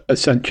speakers, but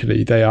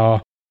essentially they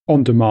are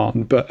on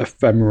demand but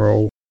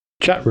ephemeral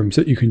chat rooms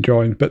that you can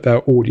join, but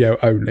they're audio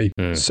only.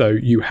 So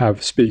you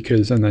have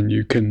speakers and then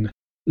you can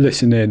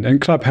listen in.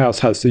 And Clubhouse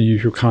has the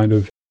usual kind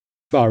of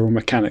viral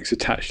mechanics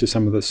attached to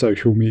some of the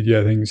social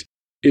media things.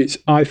 It's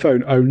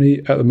iPhone only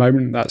at the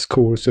moment. That's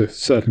caused a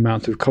certain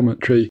amount of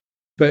commentary.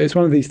 But it's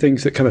one of these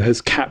things that kind of has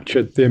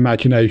captured the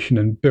imagination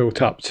and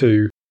built up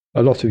to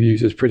a lot of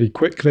users pretty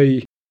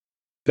quickly.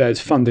 There's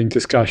funding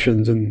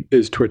discussions, and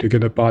is Twitter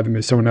going to buy them?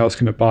 Is someone else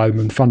going to buy them?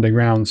 And funding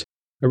rounds,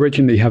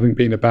 originally having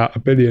been about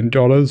 $1 billion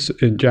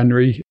in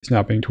January, it's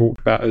now being talked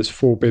about as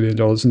 $4 billion.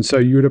 And so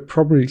you would have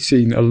probably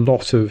seen a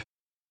lot of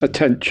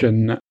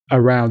attention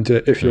around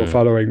it if you're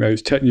following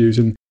those tech news.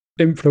 And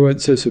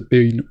influencers have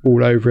been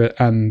all over it,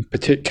 and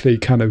particularly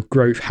kind of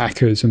growth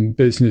hackers and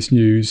business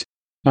news,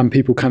 and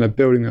people kind of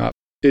building up.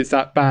 It's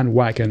that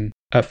bandwagon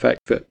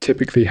effect that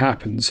typically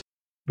happens.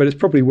 But it's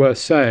probably worth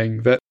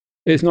saying that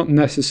it's not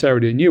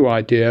necessarily a new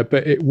idea,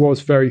 but it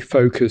was very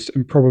focused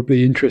and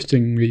probably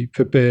interestingly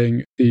for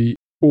being the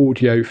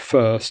audio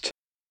first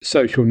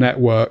social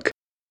network,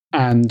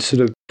 and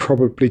sort of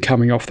probably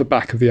coming off the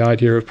back of the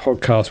idea of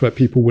podcasts where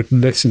people would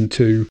listen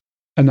to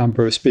a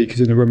number of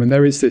speakers in a room. And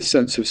there is this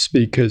sense of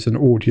speakers and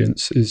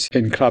audiences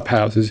in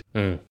Clubhouses.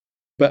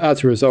 But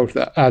as a result of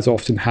that, as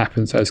often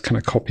happens, there's kind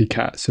of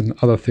copycats and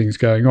other things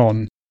going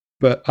on.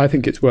 But I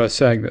think it's worth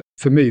saying that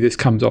for me, this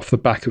comes off the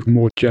back of a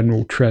more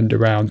general trend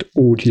around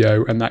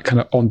audio and that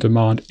kind of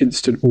on-demand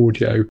instant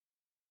audio.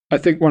 I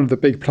think one of the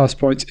big plus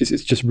points is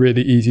it's just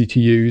really easy to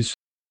use.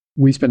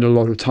 We spend a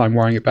lot of time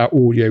worrying about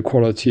audio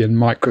quality and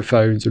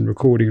microphones and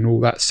recording and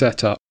all that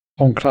setup.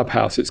 On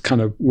Clubhouse, it's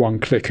kind of one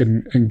click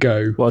and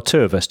go. Well,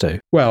 two of us do.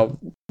 Well,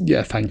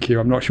 yeah, thank you.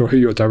 I'm not sure who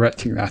you're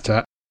directing that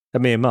at.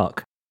 Me and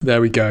Mark. There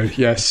we go.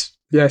 Yes,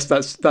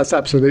 that's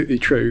absolutely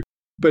true.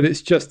 But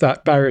it's just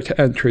that barrier to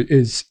entry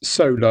is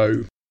so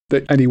low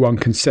that anyone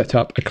can set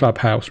up a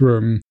Clubhouse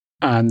room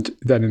and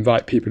then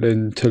invite people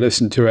in to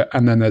listen to it.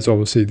 And then there's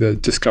obviously the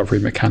discovery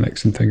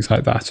mechanics and things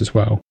like that as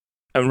well.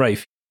 And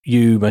Rafe,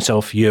 you,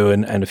 myself,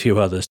 Ewan, and a few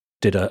others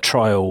did a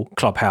trial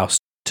Clubhouse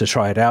to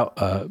try it out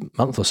a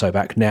month or so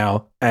back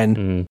now.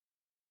 And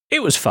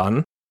it was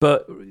fun.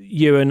 But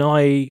you and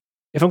I,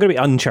 if I'm going to be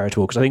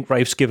uncharitable, because I think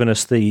Rafe's given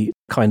us the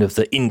kind of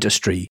the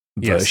industry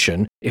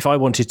version. If I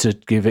wanted to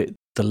give it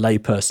the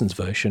layperson's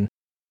version,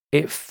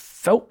 it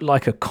felt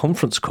like a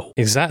conference call.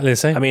 Exactly the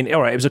same. I mean,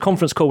 all right, it was a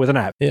conference call with an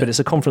app, but it's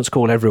a conference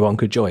call everyone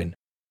could join.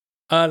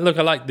 Look,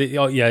 I like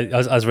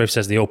as Rafe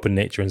says, the open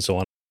nature and so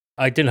on.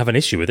 I didn't have an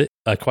issue with it.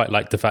 I quite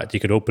liked the fact you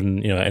could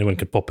open, anyone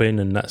could pop in,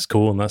 and that's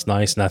cool and that's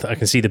nice. And I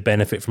can see the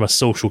benefit from a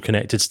social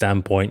connected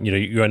standpoint.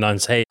 You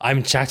announce, hey,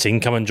 I'm chatting,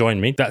 come and join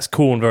me. That's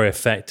cool and very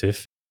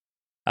effective.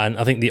 And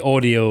I think the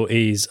audio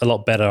is a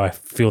lot better, I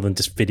feel, than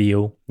just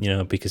video,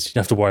 because you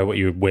don't have to worry what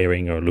you're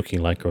wearing or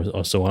looking like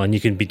or so on. And you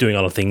can be doing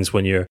other things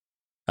when you're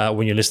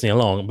listening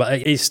along. But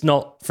it's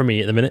not for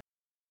me at the minute.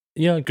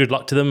 Good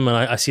luck to them. And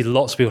I see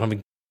lots of people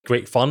having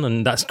great fun,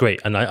 and that's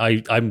great. And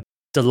I'm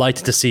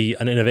delighted to see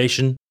an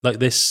innovation like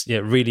this,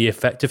 really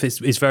effective.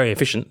 It's very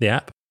efficient, the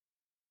app.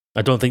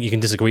 I don't think you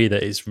can disagree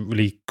that it's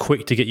really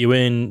quick to get you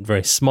in,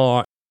 very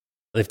smart.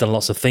 They've done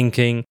lots of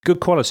thinking. Good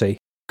quality,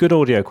 good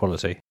audio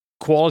quality.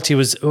 Quality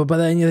was, but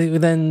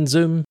then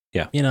Zoom.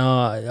 Yeah.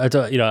 I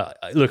don't.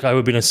 Look, I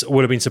would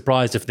have been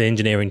surprised if the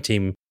engineering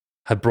team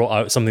had brought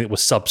out something that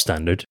was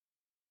substandard.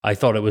 I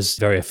thought it was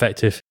very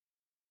effective.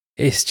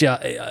 It's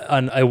just,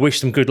 and I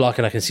wish them good luck,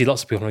 and I can see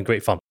lots of people having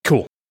great fun.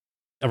 Cool.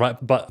 All right,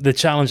 but the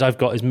challenge I've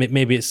got is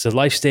maybe it's the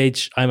life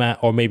stage I'm at,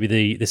 or maybe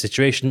the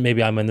situation.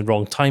 Maybe I'm in the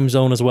wrong time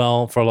zone as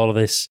well for a lot of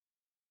this.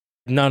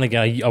 Now and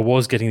again, I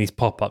was getting these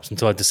pop-ups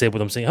until I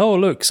disabled them, saying, "Oh,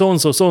 look, so and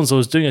so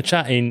is doing a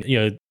chat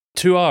in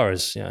 2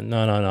 hours." No,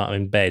 I'm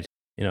in bed.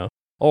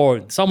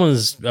 Or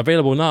someone's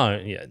available now.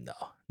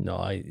 No,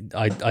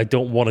 I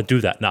don't want to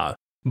do that now.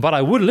 But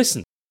I would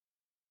listen.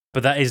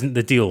 But that isn't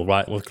the deal,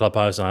 right, with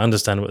Clubhouse, and I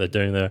understand what they're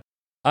doing there.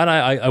 And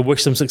I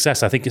wish them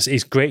success. I think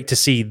it's great to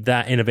see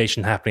that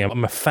innovation happening.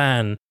 I'm a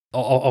fan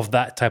of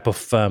that type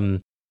of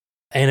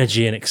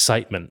energy and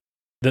excitement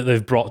that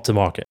they've brought to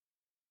market.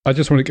 I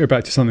just want to go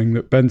back to something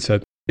that Ben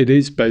said. It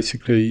is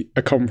basically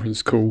a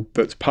conference call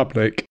that's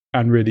public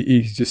and really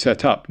easy to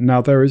set up.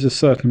 Now, there is a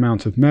certain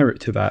amount of merit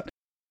to that.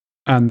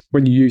 And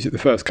when you use it the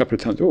first couple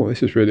of times,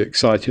 this is really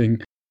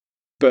exciting.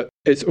 But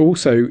it's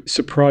also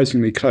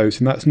surprisingly close.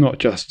 And that's not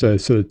just a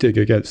sort of dig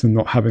against them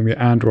not having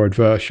the Android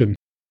version.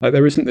 Like,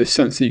 there isn't this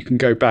sense that you can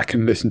go back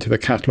and listen to the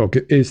catalog.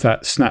 It is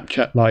that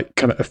Snapchat-like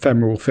kind of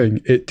ephemeral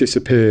thing. It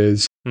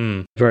disappears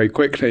very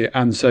quickly.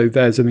 And so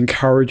there's an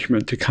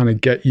encouragement to kind of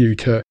get you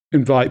to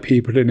invite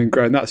people in and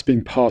grow. And that's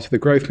been part of the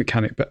growth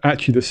mechanic. But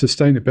actually, the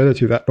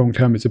sustainability of that long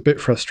term is a bit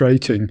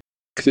frustrating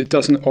because it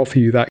doesn't offer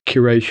you that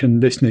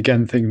curation, listen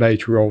again thing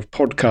later of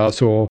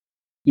podcasts or,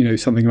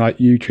 something like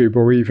YouTube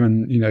or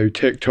even,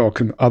 TikTok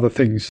and other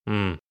things.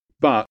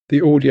 But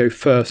the audio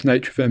first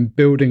nature of them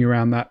building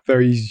around that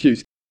very easy to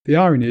use. The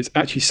irony is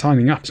actually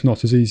signing up is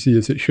not as easy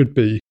as it should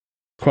be.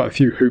 Quite a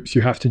few hoops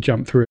you have to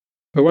jump through.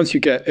 But once you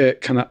get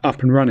it kind of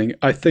up and running,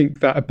 I think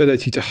that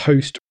ability to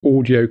host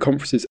audio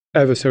conferences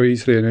ever so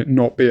easily and it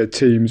not be a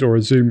Teams or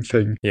a Zoom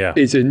thing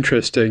is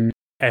interesting.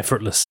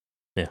 Effortless.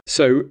 Yeah.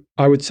 So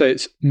I would say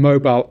it's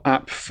mobile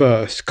app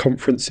first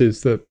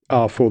conferences that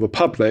are for the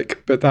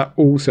public, but that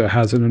also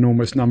has an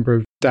enormous number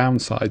of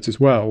downsides as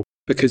well,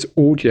 because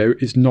audio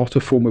is not a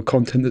form of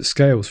content that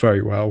scales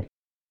very well.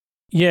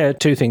 Yeah,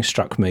 two things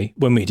struck me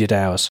when we did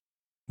ours.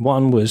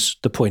 One was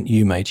the point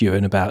you made,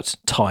 Ewan, about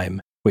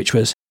time, which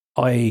was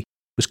I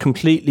was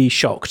completely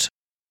shocked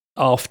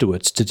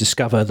afterwards to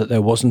discover that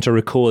there wasn't a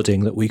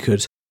recording that we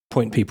could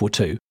point people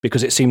to,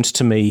 because it seemed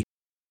to me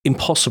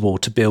impossible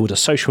to build a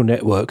social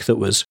network that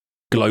was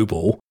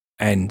global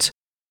and,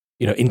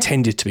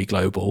 intended to be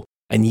global,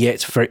 and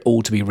yet for it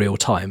all to be real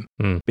time.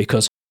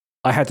 Because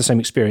I had the same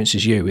experience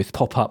as you with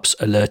pop-ups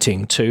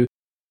alerting to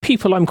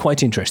people I'm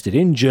quite interested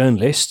in,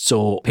 journalists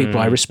or people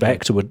I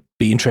respect or would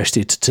be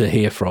interested to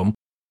hear from,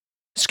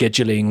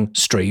 scheduling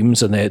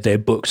streams, and they're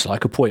booked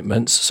like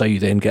appointments. So you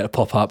then get a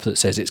pop-up that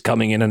says it's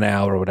coming in an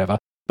hour or whatever.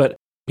 But,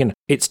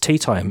 it's tea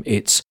time.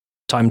 It's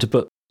time to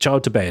put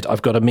child to bed.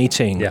 I've got a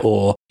meeting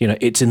or,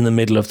 it's in the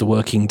middle of the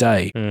working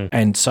day.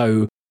 And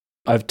so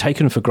I've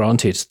taken for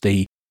granted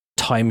the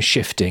time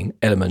shifting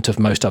element of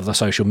most other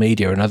social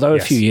media. And although a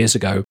few years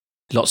ago,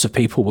 lots of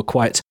people were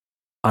quite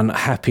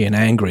unhappy and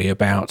angry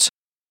about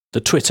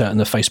the Twitter and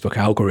the Facebook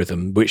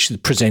algorithm, which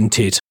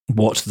presented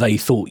what they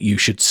thought you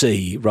should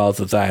see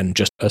rather than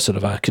just a sort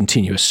of a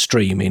continuous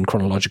stream in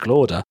chronological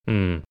order.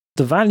 The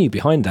value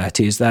behind that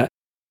is that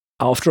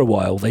after a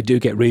while, they do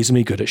get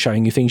reasonably good at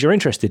showing you things you're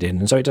interested in.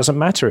 And so it doesn't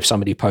matter if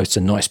somebody posts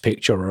a nice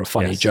picture or a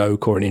funny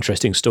joke or an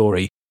interesting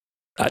story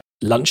at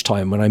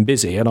lunchtime when I'm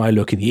busy, and I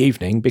look in the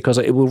evening, because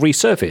it will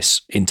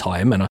resurface in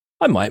time and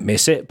I might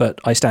miss it, but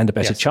I stand a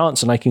better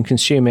chance and I can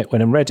consume it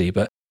when I'm ready.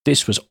 But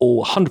this was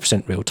all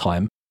 100% real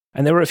time.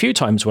 And there were a few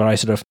times where I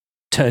sort of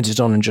turned it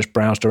on and just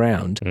browsed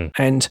around.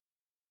 And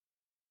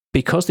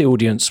because the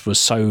audience was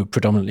so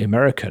predominantly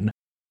American,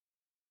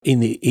 in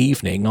the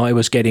evening, I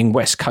was getting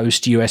West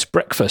Coast US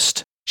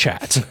breakfast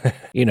chat,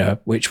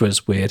 which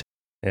was weird.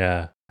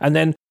 Yeah. And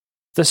then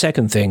the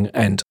second thing,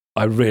 and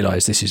I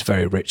realize this is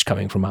very rich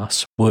coming from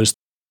us, was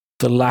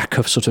the lack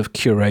of sort of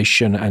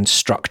curation and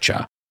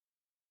structure.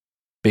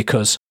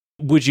 Because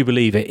would you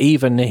believe it,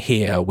 even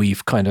here,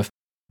 we've kind of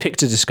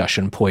picked a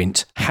discussion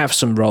point, have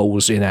some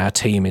roles in our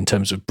team in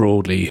terms of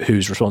broadly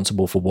who's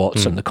responsible for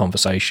what and the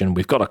conversation.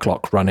 We've got a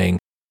clock running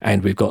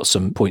and we've got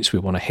some points we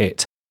want to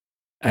hit.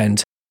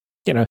 And,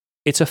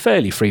 it's a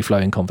fairly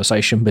free-flowing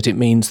conversation, but it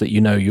means that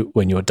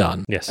when you're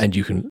done. Yes. And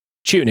you can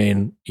tune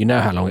in, you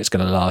know how long it's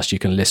going to last, you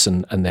can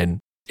listen, and then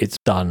it's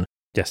done.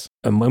 Yes.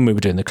 And when we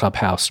were doing the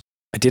Clubhouse,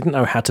 I didn't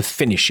know how to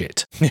finish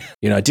it.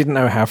 I didn't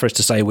know how for us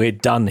to say, we're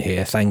done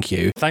here, thank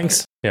you.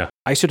 Thanks. Yeah.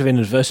 I sort of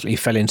inadvertently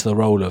fell into the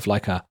role of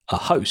like a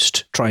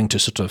host, trying to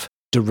sort of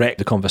direct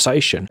the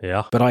conversation.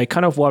 Yeah. But I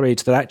kind of worried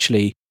that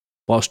actually,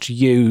 whilst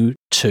you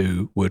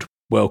two would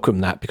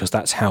welcome that because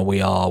that's how we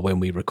are when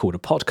we record a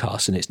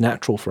podcast and it's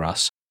natural for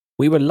us,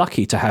 we were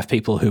lucky to have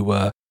people who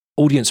were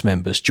audience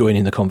members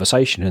joining the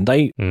conversation, and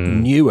they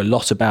knew a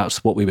lot about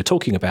what we were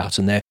talking about,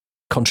 and their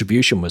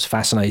contribution was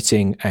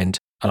fascinating, and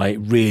I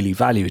really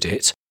valued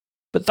it.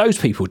 But those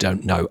people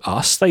don't know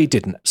us. They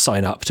didn't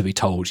sign up to be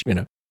told,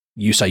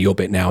 you say your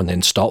bit now and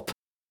then stop.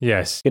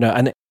 Yes.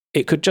 And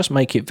it could just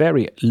make it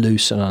very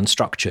loose and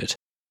unstructured.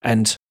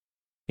 And,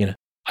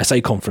 I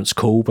say conference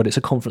call, but it's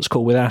a conference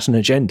call without an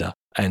agenda.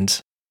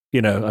 And,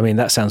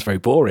 that sounds very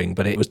boring,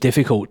 but it was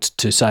difficult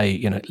to say,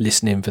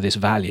 listen in for this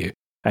value.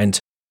 And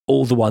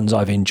all the ones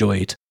I've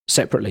enjoyed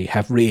separately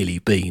have really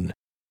been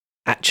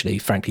actually,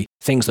 frankly,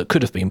 things that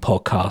could have been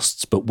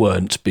podcasts, but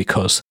weren't,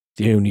 because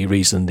the only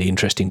reason the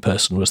interesting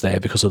person was there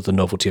because of the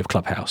novelty of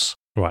Clubhouse.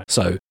 Right.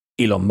 So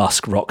Elon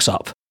Musk rocks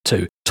up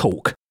to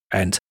talk,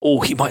 and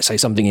he might say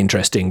something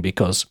interesting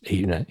because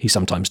he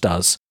sometimes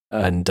does,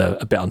 and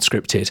a bit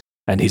unscripted,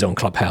 and he's on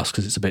Clubhouse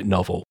because it's a bit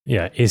novel.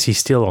 Yeah. Is he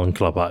still on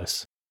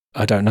Clubhouse?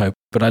 I don't know,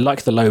 but I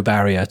like the low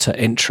barrier to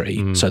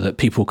entry so that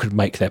people could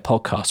make their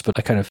podcast. But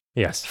I kind of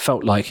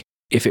felt like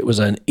if it was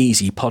an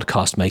easy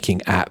podcast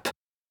making app,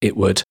 it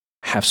would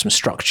have some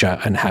structure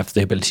and have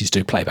the ability to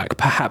do playback.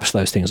 Perhaps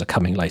those things are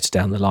coming later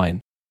down the line.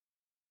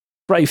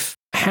 Rafe,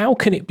 how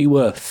can it be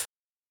worth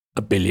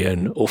 $1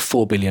 billion or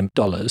 $4 billion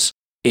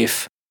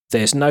if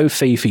there's no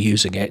fee for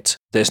using it,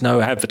 there's no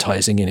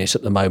advertising in it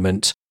at the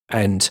moment,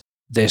 and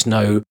there's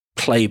no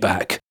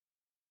playback?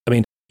 I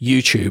mean,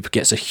 YouTube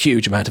gets a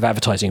huge amount of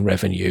advertising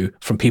revenue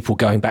from people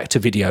going back to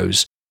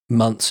videos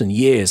months and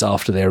years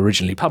after they're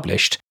originally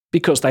published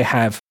because they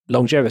have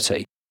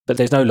longevity. But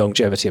there's no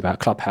longevity about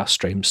Clubhouse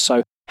streams.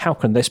 So how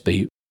can this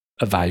be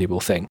a valuable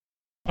thing?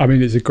 I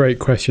mean, it's a great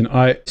question.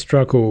 I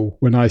struggle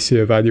when I see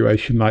a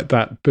valuation like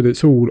that, but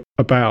it's all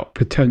about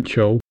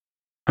potential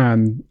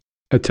and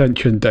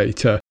attention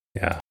data.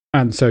 Yeah.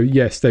 And so,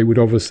 yes, they would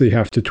obviously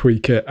have to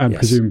tweak it. And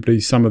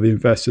presumably some of the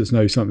investors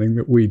know something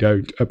that we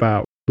don't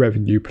about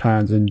revenue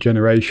plans and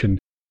generation.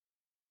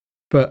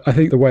 But I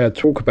think the way I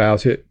talk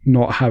about it,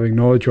 not having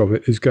knowledge of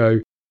it, is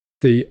go,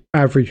 the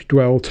average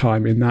dwell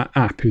time in that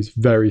app is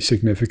very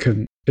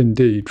significant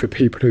indeed for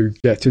people who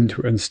get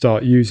into it and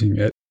start using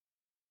it.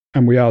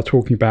 And we are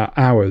talking about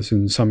hours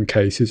in some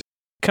cases.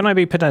 Can I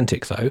be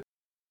pedantic, though?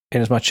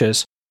 In as much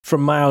as,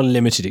 from my own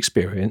limited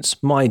experience,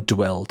 my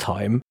dwell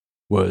time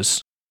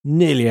was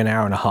nearly an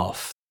hour and a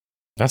half.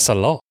 That's a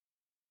lot.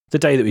 The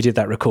day that we did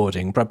that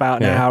recording, for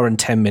about an hour and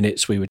 10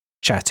 minutes, we were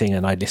chatting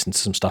and I'd listened to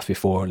some stuff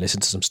before and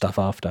listened to some stuff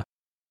after.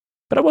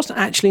 But I wasn't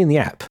actually in the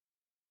app.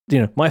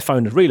 My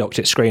phone had relocked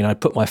its screen.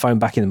 I'd put my phone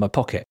back in my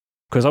pocket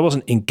because I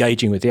wasn't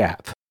engaging with the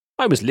app.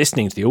 I was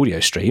listening to the audio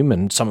stream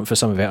and for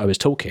some of it I was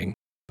talking,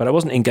 but I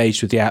wasn't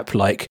engaged with the app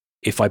like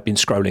if I'd been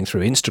scrolling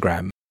through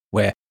Instagram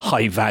where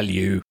high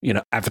value,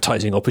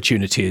 advertising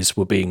opportunities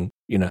were being,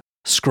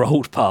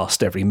 scrolled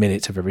past every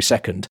minute of every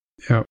second.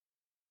 Yeah.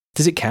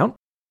 Does it count?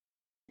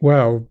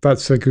 Well,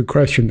 that's a good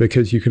question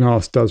because you can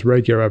ask, does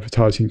radio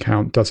advertising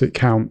count? Does it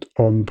count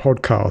on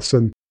podcasts?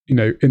 And,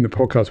 in the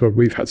podcast world,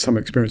 we've had some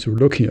experience of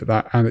looking at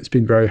that and it's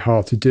been very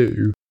hard to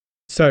do.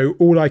 So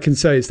all I can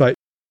say is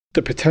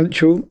the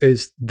potential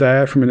is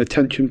there from an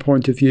attention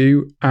point of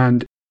view.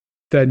 And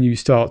then you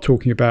start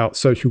talking about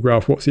social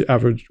graph, what's the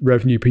average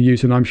revenue per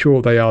user? And I'm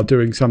sure they are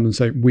doing something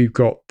saying, we've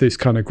got this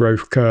kind of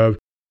growth curve.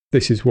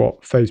 This is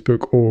what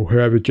Facebook or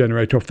whoever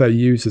generate off their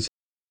users.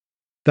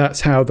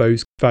 That's how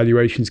those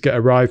valuations get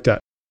arrived at.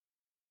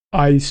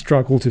 I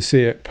struggle to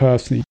see it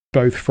personally,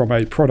 both from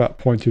a product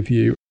point of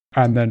view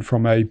and then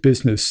from a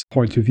business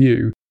point of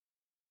view.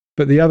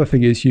 But the other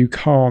thing is you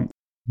can't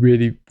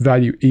really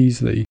value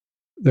easily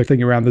the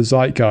thing around the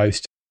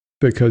zeitgeist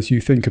because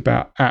you think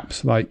about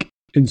apps like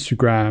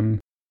Instagram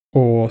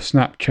or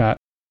Snapchat,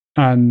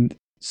 and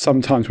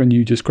sometimes when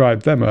you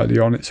describe them early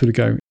on, it's sort of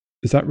going,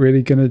 is that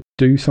really going to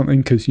do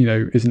something? Because,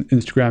 isn't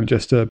Instagram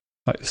just a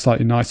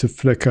slightly nicer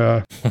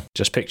Flickr?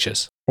 Just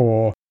pictures.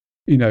 Or,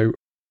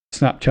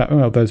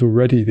 Snapchat, there's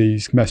already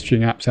these messaging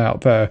apps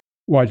out there.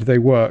 Why do they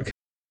work?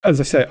 As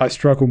I say, I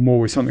struggle more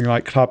with something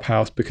like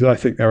Clubhouse because I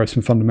think there are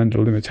some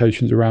fundamental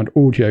limitations around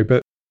audio.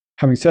 But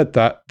having said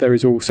that, there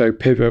is also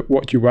pivot.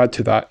 What do you add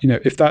to that?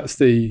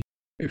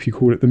 If you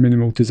call it the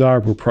minimal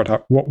desirable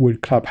product, what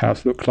would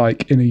Clubhouse look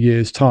like in a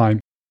year's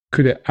time?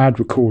 Could it add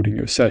recording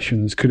of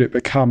sessions? Could it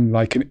become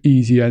like an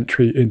easy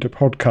entry into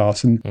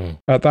podcasts? And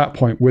at that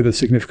point, with a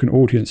significant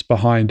audience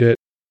behind it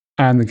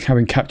and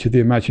having captured the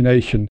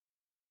imagination,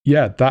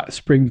 that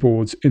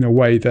springboards in a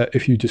way that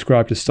if you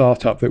described a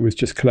startup that was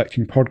just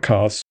collecting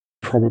podcasts,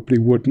 probably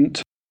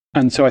wouldn't.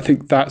 And so I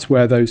think that's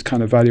where those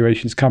kind of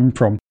valuations come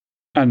from.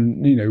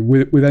 And,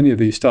 with any of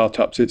these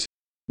startups, it's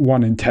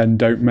 1 in 10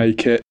 don't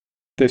make it.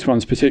 This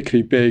one's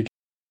particularly big.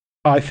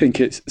 I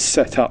think it's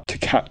set up to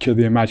capture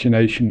the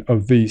imagination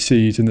of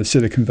VCs and the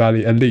Silicon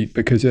Valley elite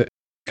because it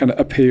kind of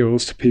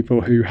appeals to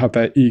people who have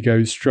their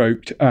egos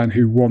stroked and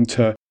who want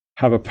to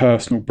have a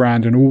personal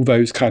brand and all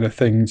those kind of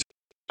things.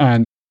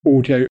 And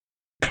audio,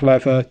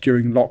 clever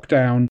during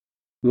lockdown,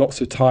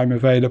 lots of time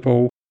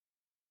available.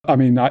 I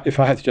mean, if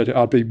I had to judge it,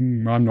 I'd be,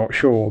 I'm not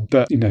sure.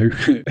 But,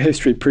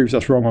 history proves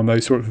us wrong on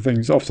those sorts of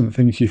things. Often the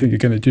things you think are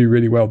going to do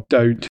really well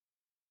don't.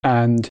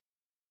 And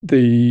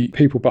the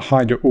people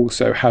behind it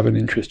also have an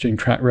interesting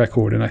track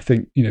record. And I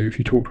think, if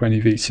you talk to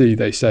any VC,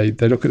 they say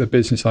they look at the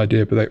business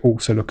idea, but they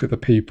also look at the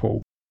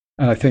people.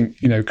 And I think,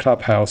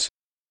 Clubhouse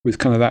was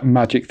kind of that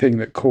magic thing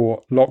that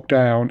caught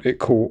lockdown, it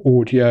caught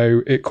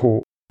audio, it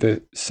caught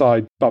the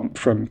side bump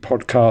from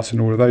podcasts and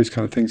all of those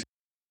kind of things,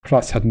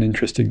 plus had an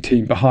interesting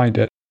team behind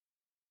it.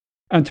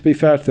 And to be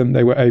fair to them,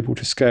 they were able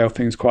to scale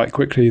things quite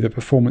quickly. The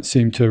performance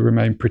seemed to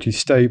remain pretty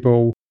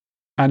stable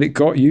and it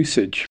got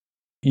usage.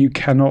 You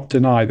cannot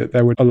deny that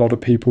there were a lot of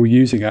people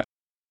using it.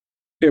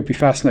 It would be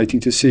fascinating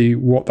to see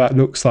what that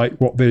looks like,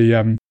 what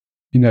the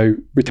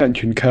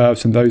retention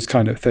curves and those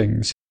kind of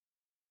things.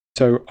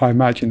 So I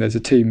imagine there's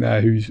a team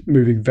there who's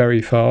moving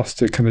very fast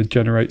to kind of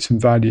generate some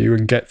value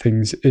and get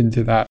things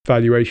into that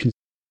valuation.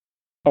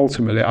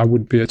 Ultimately, I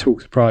wouldn't be at all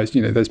surprised.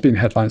 There's been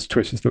headlines,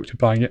 Twitter's looked at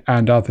buying it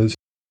and others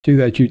do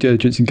their due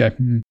diligence and go,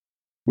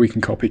 we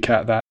can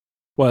copycat that.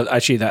 Well,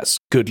 actually, that's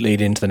good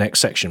lead into the next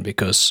section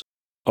because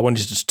I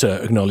wanted just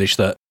to acknowledge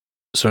that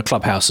sort of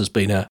Clubhouse has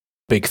been a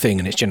big thing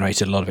and it's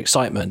generated a lot of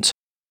excitement.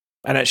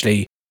 And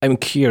actually, I'm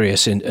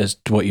curious as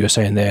to what you were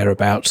saying there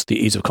about the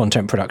ease of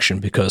content production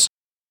because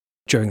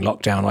during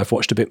lockdown, I've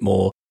watched a bit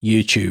more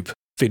YouTube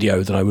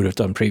video than I would have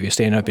done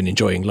previously. And I've been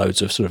enjoying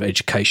loads of sort of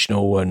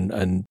educational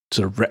and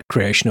sort of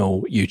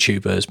recreational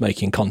YouTubers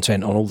making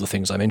content on all the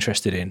things I'm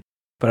interested in.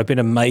 But I've been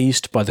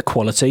amazed by the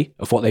quality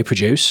of what they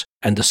produce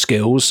and the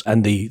skills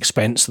and the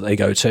expense that they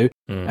go to.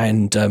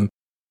 And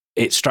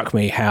it struck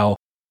me how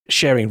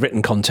sharing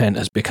written content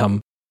has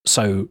become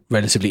so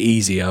relatively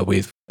easier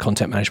with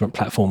content management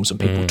platforms and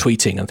people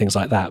tweeting and things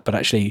like that. But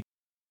actually,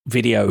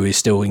 video is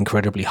still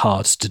incredibly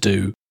hard to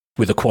do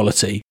with the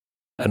quality.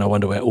 And I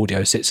wonder where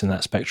audio sits in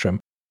that spectrum.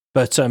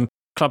 But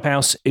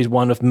Clubhouse is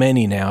one of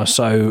many now.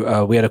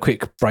 So we had a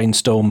quick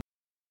brainstorm.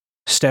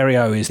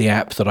 Stereo is the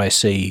app that I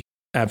see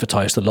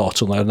advertised a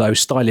lot, although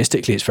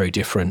stylistically it's very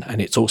different.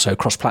 And it's also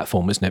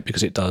cross-platform, isn't it?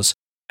 Because it does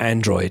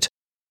Android.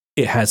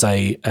 it has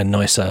a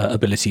nicer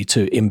ability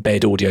to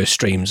embed audio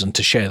streams and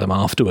to share them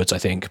afterwards, I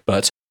think.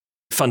 But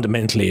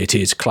fundamentally, it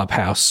is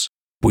Clubhouse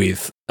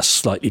with a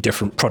slightly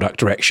different product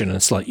direction and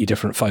a slightly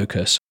different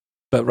focus.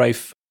 But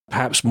Rafe,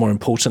 perhaps more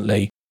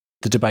importantly,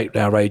 the debate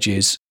now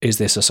rages, is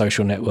this a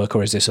social network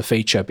or is this a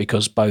feature?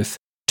 Because both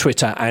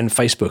Twitter and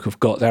Facebook have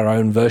got their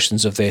own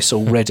versions of this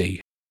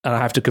already. And I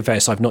have to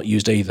confess, I've not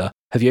used either.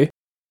 Have you?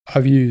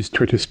 I've used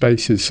Twitter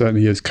Spaces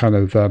certainly as kind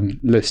of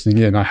listening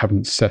in. I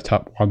haven't set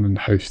up one and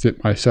hosted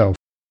it myself.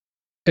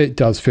 It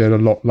does feel a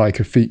lot like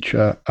a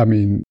feature. I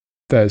mean,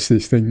 there's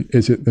this thing,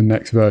 is it the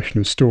next version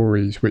of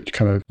Stories, which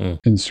kind of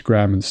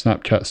Instagram and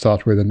Snapchat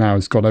started with and now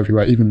has gone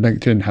everywhere. Even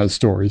LinkedIn has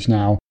Stories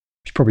now,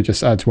 which probably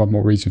just adds one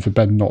more reason for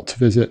Ben not to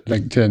visit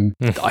LinkedIn.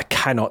 I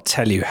cannot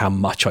tell you how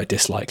much I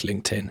dislike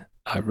LinkedIn.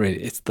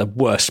 It's the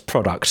worst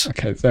product.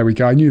 Okay, there we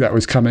go. I knew that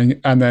was coming.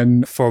 And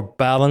then for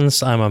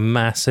balance, I'm a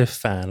massive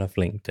fan of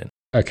LinkedIn.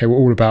 Okay, we're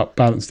all about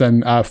balance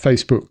then.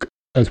 Facebook,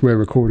 as we're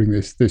recording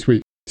this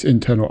week, its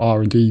internal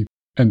R&D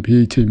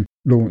NPE team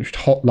launched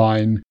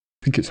Hotline.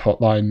 I think it's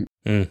Hotline,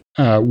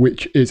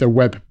 which is a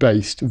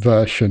web-based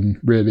version,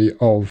 really,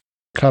 of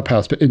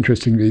Clubhouse. But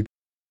interestingly,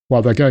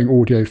 while they're going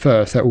audio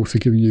first, they're also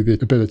giving you the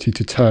ability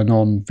to turn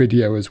on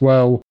video as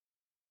well.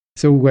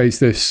 There's always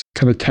this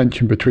kind of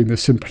tension between the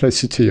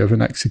simplicity of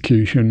an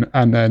execution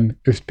and then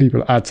if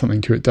people add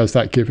something to it, does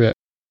that give it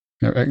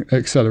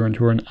accelerant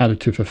or an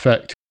additive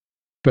effect?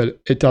 But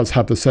it does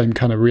have the same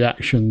kind of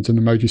reactions and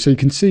emojis. So you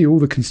can see all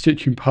the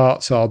constituent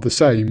parts are the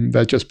same.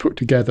 They're just put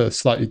together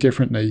slightly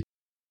differently.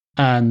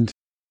 And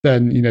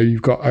then,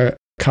 you've got a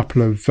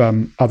couple of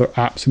other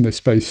apps in this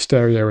space,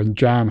 Stereo and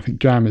Jam. I think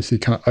Jam is the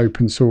kind of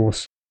open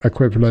source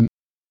equivalent.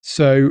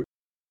 So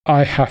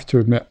I have to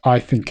admit, I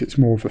think it's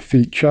more of a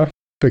feature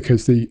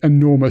because the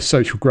enormous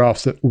social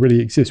graphs that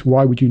really exist,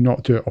 why would you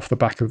not do it off the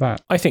back of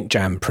that? I think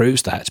Jam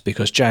proves that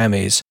because Jam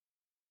is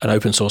an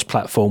open source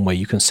platform where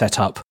you can set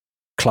up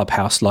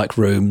Clubhouse-like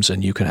rooms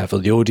and you can have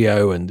the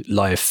audio and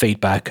live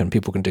feedback and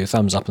people can do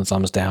thumbs up and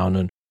thumbs down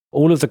and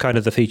all of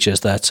the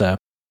features that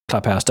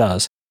Clubhouse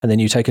does. And then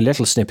you take a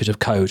little snippet of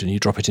code and you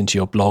drop it into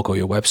your blog or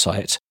your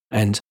website.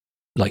 And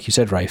like you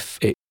said, Rafe,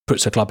 it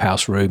puts a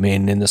Clubhouse room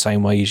in the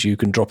same way as you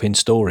can drop in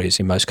stories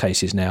in most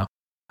cases now.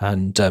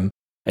 And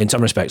in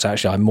some respects,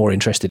 actually, I'm more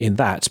interested in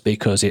that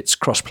because it's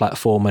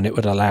cross-platform and it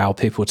would allow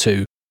people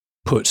to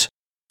put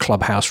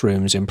Clubhouse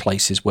rooms in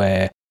places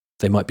where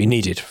they might be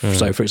needed.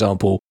 So, for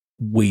example,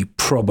 we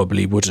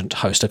probably wouldn't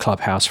host a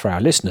Clubhouse for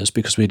our listeners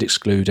because we'd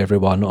exclude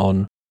everyone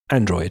on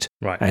Android.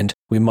 Right. And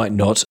we might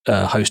not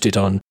host it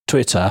on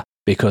Twitter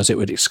because it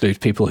would exclude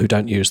people who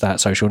don't use that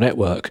social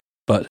network.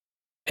 But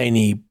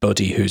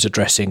anybody who's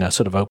addressing a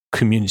sort of a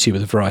community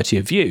with a variety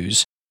of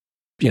views,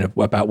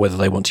 about whether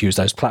they want to use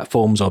those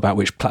platforms or about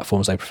which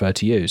platforms they prefer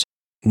to use,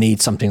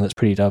 needs something that's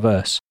pretty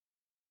diverse.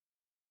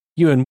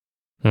 Ewan,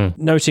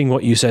 noting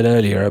what you said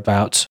earlier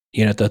about,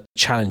 the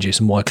challenges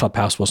and why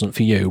Clubhouse wasn't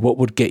for you, what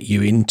would get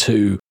you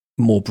into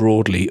more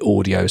broadly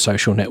audio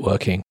social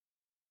networking?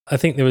 I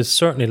think there was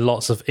certainly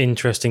lots of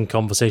interesting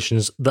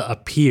conversations that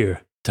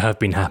appear to have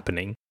been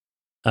happening,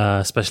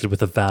 especially with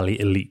the Valley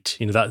elite.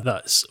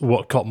 That's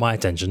what caught my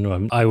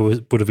attention. I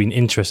would have been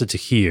interested to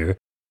hear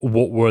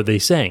what were they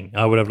saying.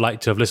 I would have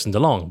liked to have listened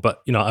along,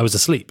 but I was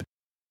asleep.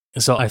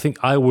 So I think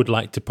I would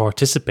like to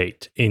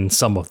participate in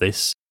some of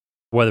this,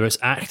 whether it's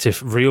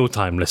active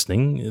real-time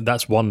listening,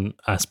 that's one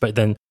aspect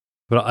then.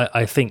 But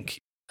I think,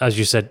 as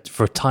you said,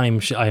 for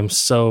time, I am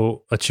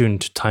so attuned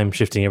to time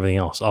shifting everything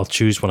else. I'll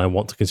choose when I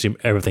want to consume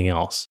everything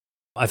else.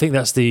 I think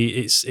that's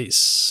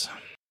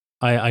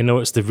I know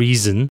it's the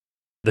reason,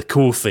 the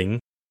cool thing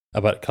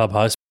about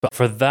Clubhouse, but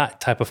for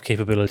that type of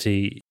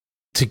capability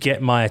to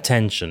get my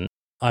attention,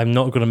 I'm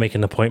not going to make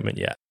an appointment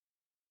yet.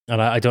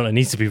 And I don't, it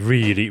needs to be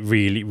really,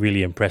 really,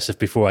 really impressive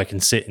before I can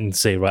sit and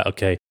say, right,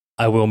 okay,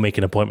 I will make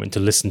an appointment to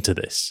listen to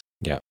this.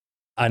 Yeah.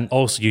 And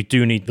also you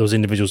do need those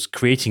individuals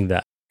creating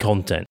that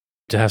content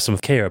to have some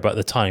care about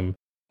the time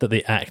that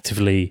they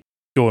actively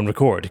go and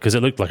record. Because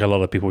it looked like a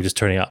lot of people were just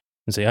turning up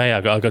and say, hey,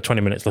 I've got 20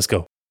 minutes, let's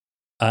go.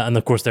 And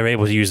of course, they're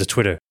able to use the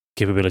Twitter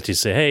capability to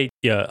say, hey,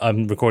 yeah,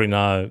 I'm recording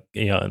now.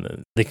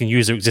 And they can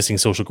use their existing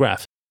social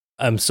graph.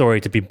 I'm sorry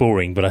to be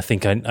boring, but I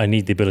think I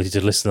need the ability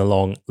to listen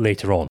along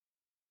later on.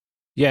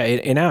 Yeah,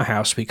 in our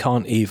house, we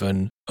can't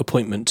even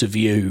appointment to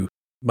view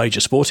major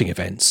sporting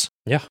events.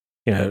 Yeah.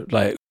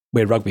 Like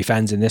we're rugby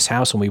fans in this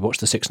house and we watched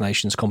the Six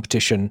Nations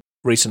competition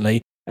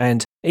recently.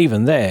 And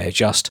even there,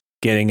 just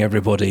getting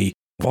everybody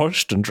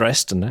washed and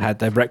dressed and had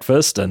their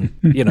breakfast and,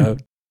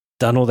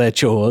 done all their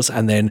chores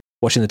and then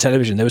watching the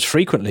television, there was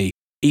frequently,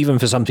 even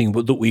for something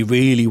that we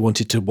really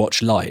wanted to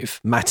watch live,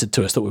 mattered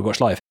to us that we watch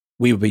live,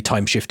 we would be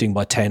time shifting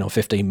by 10 or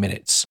 15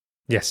 minutes.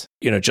 Yes.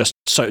 Just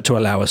so to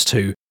allow us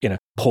to,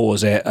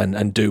 pause it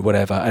and do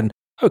whatever. And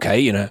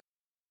okay,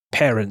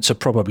 parents are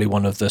probably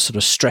one of the sort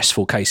of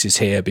stressful cases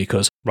here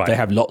because they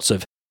have lots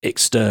of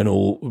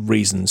external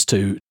reasons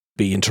to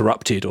be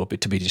interrupted or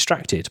to be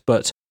distracted.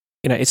 But,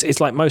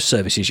 it's like most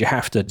services, you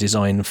have to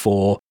design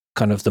for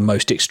kind of the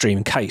most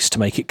extreme case to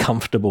make it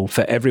comfortable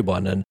for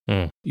everyone.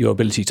 And your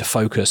ability to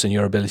focus and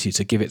your ability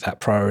to give it that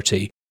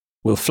priority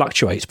will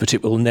fluctuate, but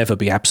it will never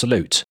be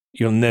absolute.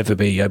 You'll never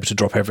be able to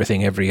drop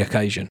everything every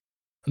occasion.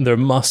 There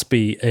must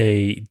be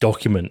a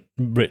document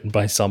written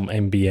by some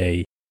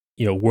MBA,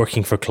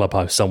 working for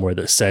Clubhouse somewhere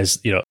that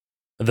says,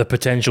 the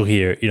potential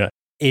here,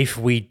 if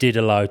we did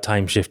allow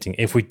time shifting,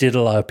 if we did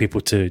allow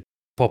people to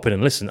pop in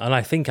and listen, and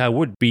I think I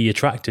would be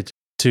attracted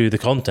to the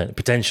content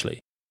potentially.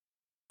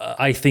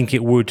 I think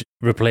it would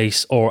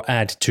replace or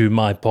add to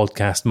my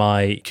podcast,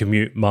 my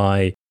commute,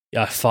 my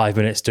 5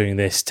 minutes doing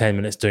this, 10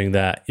 minutes doing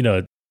that.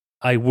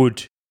 I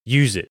would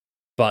use it,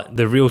 but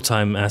the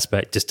real-time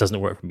aspect just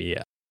doesn't work for me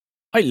yet.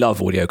 I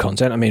love audio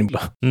content. I mean,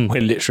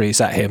 we're literally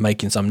sat here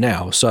making some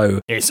now,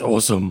 so it's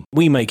awesome.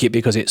 We make it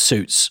because it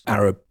suits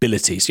our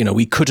abilities.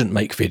 We couldn't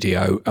make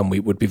video, and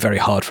it would be very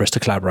hard for us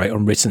to collaborate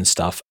on written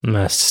stuff.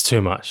 That's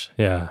too much.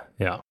 Yeah.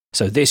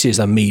 So this is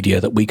a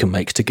media that we can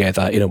make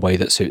together in a way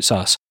that suits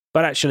us.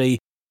 But actually,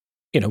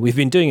 we've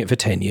been doing it for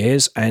 10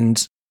 years,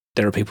 and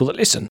there are people that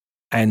listen.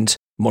 And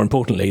more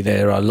importantly,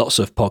 there are lots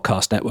of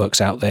podcast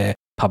networks out there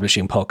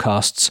publishing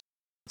podcasts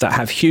that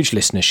have huge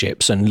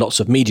listenerships, and lots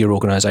of media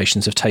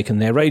organizations have taken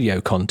their radio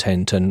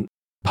content and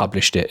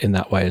published it in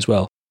that way as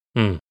well.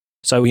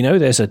 So we know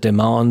there's a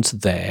demand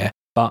there,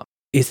 but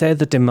is there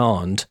the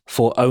demand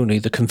for only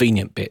the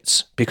convenient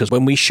bits? Because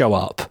when we show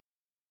up,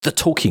 the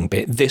talking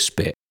bit, this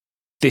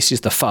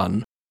is the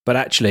fun, but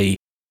actually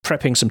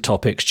prepping some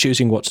topics,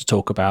 choosing what to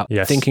talk about,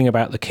 thinking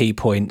about the key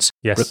points,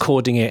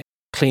 recording it,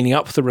 cleaning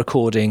up the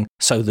recording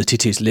so that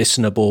it is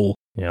listenable.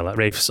 Yeah, like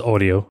Rafe's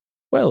audio.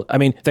 Well, I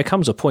mean, there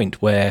comes a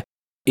point where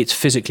it's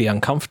physically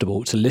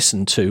uncomfortable to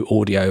listen to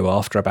audio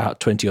after about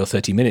 20 or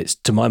 30 minutes,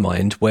 to my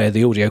mind, where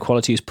the audio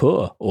quality is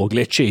poor or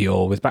glitchy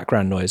or with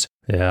background noise.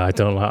 Yeah, I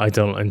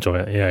don't enjoy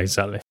it. Yeah,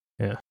 exactly.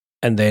 Yeah.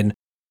 And then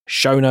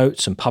show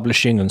notes and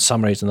publishing and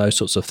summaries and those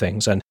sorts of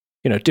things. And,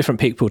 different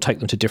people take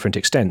them to different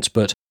extents,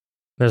 but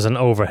there's an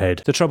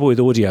overhead. The trouble with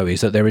audio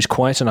is that there is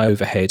quite an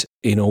overhead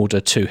in order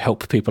to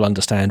help people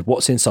understand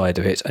what's inside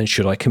of it and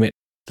should I commit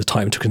the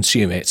time to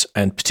consume it.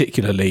 And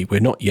particularly,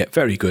 we're not yet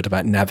very good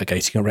about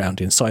navigating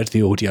around inside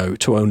the audio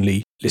to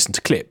only listen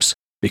to clips,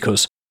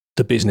 because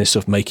the business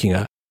of making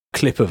a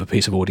clip of a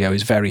piece of audio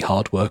is very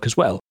hard work as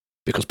well,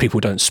 because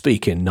people don't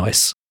speak in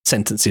nice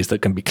sentences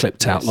that can be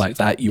clipped out like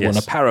that. You want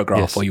a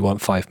paragraph or you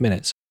want 5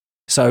 minutes.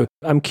 So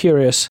I'm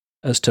curious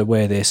as to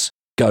where this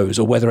goes,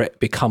 or whether it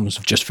becomes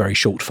just very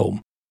short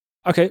form.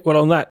 Okay, well,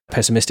 on that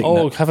pessimistic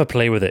note, have a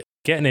play with it.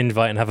 Get an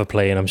invite and have a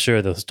play, and I'm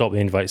sure they'll stop the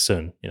invite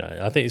soon.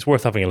 I think it's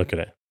worth having a look at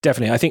it.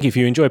 Definitely. I think if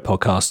you enjoy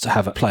podcasts,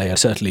 have a play.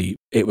 Certainly,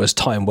 it was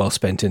time well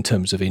spent in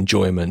terms of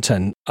enjoyment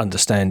and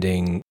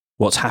understanding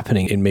what's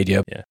happening in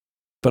media. Yeah.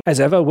 But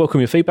as ever,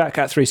 welcome your feedback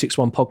at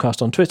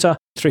 361podcast on Twitter,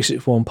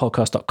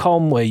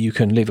 361podcast.com, where you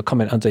can leave a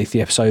comment underneath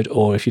the episode,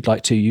 or if you'd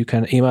like to, you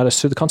can email us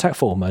through the contact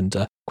form.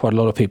 And quite a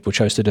lot of people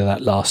chose to do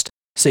that last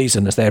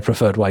season as their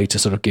preferred way to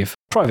sort of give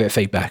private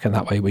feedback, and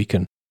that way we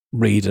can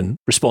read and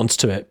respond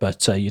to it,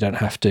 but you don't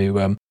have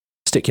to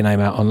stick your name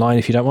out online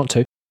if you don't want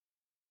to.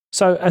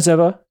 So, as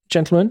ever,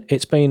 gentlemen,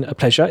 it's been a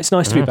pleasure. It's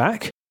nice to be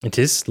back. It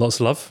is. Lots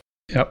of love.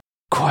 Yep.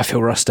 I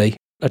feel rusty.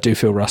 I do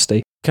feel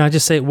rusty. Can I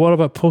just say, what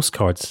about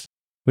postcards?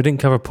 We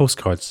didn't cover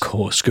postcards. Of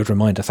course, good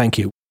reminder. Thank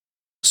you.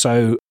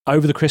 So,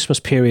 over the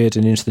Christmas period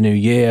and into the new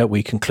year,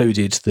 we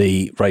concluded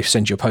the Rafe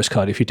Send You a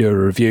Postcard if you do a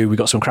review. We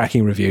got some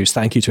cracking reviews.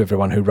 Thank you to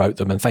everyone who wrote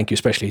them, and thank you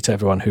especially to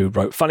everyone who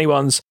wrote funny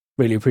ones.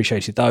 Really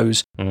appreciated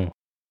those.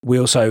 We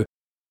also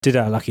did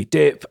our lucky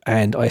dip,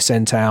 and I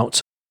sent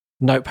out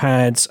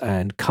notepads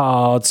and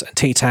cards and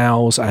tea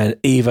towels, and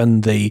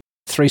even the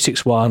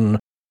 361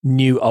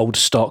 new old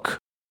stock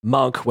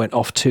mug went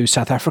off to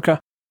South Africa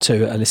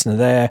to a listener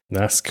there.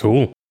 That's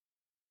cool.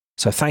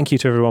 So thank you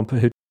to everyone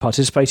who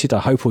participated. I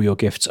hope all your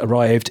gifts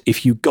arrived.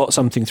 If you got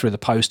something through the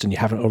post and you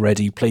haven't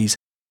already, please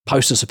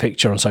post us a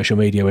picture on social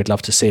media. We'd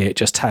love to see it.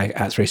 Just tag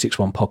at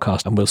 361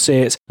 podcast and we'll see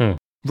it.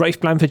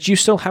 Rafe Blanford, you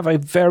still have a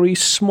very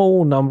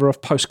small number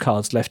of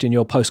postcards left in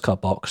your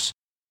postcard box.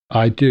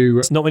 I do.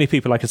 It's not many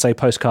people I can say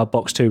postcard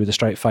box to with a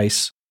straight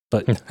face,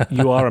 but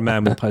you are a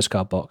man with a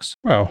postcard box.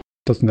 Well,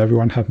 doesn't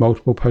everyone have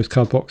multiple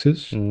postcard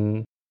boxes?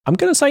 I'm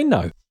going to say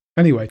no.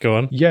 Anyway, go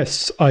on.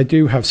 Yes, I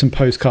do have some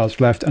postcards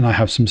left, and I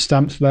have some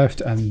stamps left,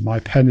 and my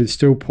pen is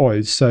still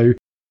poised. So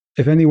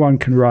if anyone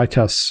can write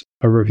us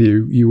a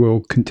review, you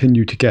will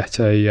continue to get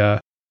a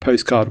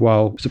postcard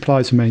while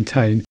supplies are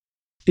maintained.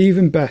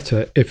 Even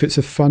better, if it's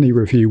a funny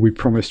review, we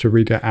promise to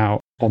read it out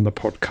on the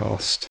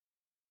podcast.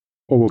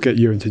 Or we'll get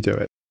Ewan to do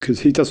it, because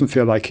he doesn't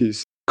feel like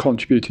he's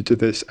contributed to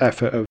this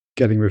effort of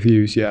getting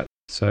reviews yet.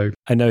 So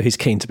I know he's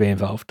keen to be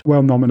involved.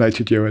 Well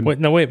nominated, Ewan.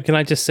 Wait, can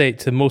I just say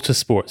to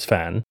Motorsports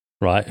Fan,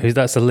 right,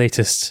 that's the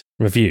latest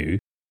review.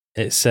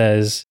 It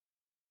says,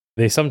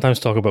 they sometimes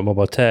talk about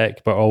mobile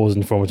tech, but are always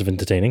informative and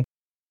entertaining.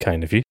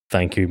 Kind of you.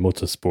 Thank you,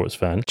 Motorsports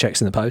Fan. Checks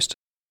in the post.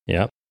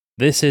 Yeah.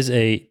 This is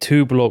a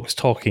two blokes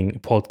talking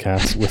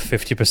podcast with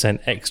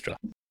 50% extra.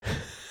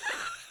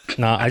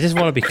 Now, I just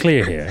want to be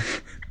clear here.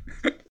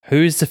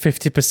 Who's the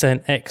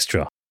 50%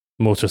 extra?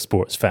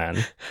 motorsports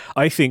fan.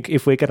 I think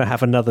if we're going to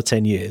have another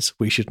 10 years,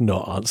 we should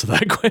not answer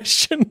that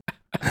question.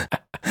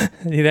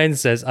 He then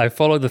says, I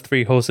followed the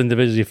three hosts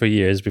individually for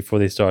years before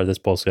they started this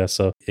podcast,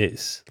 so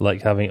it's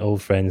like having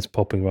old friends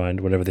popping around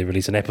whenever they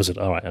release an episode.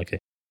 All right, okay.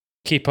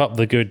 Keep up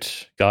the good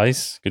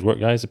guys. Good work,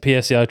 guys. The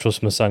PSC outros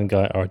from the Sun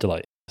guy are a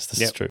delight. This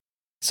is true.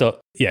 So,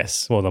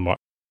 yes, well done, Mark.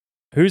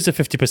 Who's the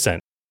 50%?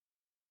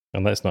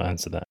 And let's not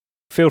answer that.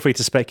 Feel free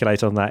to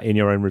speculate on that in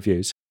your own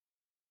reviews.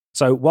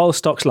 So, while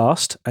stocks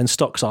last, and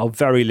stocks are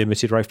very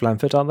limited, Rafe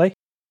Blanford, aren't they?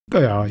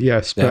 They are,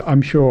 yes. But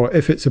I'm sure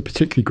if it's a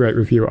particularly great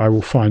review, I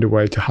will find a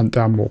way to hunt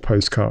down more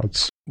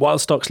postcards. While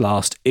stocks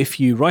last, if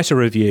you write a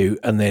review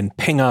and then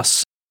ping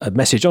us a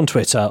message on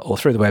Twitter or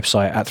through the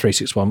website at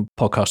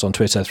 361podcast on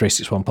Twitter,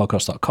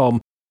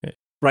 361podcast.com,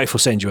 Rafe will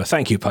send you a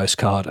thank you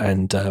postcard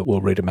and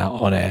we'll read them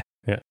out on air.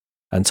 Yeah.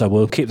 And so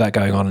we'll keep that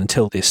going on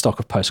until the stock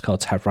of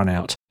postcards have run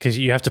out. Because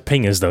you have to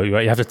ping us, though.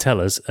 Right? You have to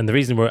tell us. And the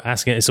reason we're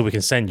asking it is so we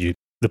can send you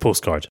the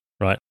postcard,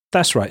 right?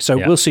 That's right. So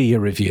we'll see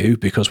your review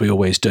because we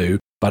always do.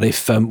 But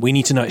if we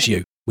need to know it's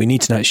you, we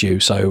need to know it's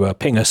you. So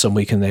ping us and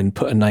we can then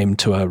put a name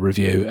to a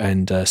review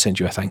and send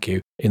you a thank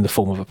you in the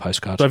form of a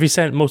postcard. So have you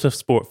sent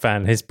Motorsport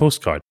Fan his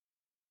postcard?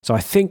 So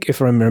I think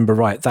if I remember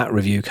right, that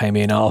review came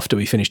in after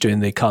we finished doing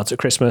the cards at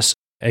Christmas.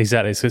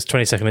 Exactly. So it's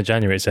 22nd of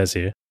January, it says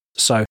here.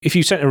 So if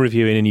you sent a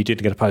review in and you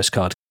didn't get a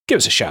postcard, give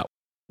us a shout.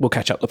 We'll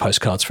catch up the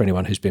postcards for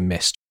anyone who's been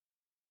missed.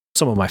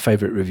 Some of my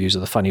favourite reviews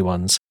are the funny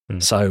ones.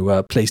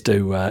 So please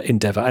do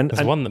endeavour. And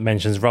there's one that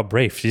mentions Rob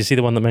Rafe. Did you see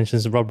the one that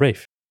mentions Rob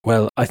Rafe?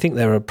 Well, I think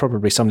there are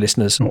probably some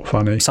listeners, not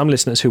funny, some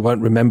listeners who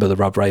won't remember the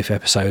Rob Rafe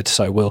episode.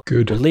 So we'll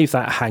leave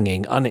that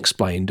hanging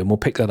unexplained and we'll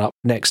pick that up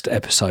next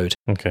episode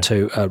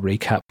to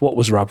recap what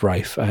was Rob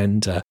Rafe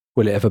and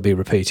will it ever be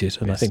repeated?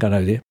 And I think I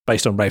know,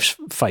 based on Rafe's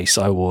face,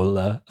 I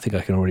think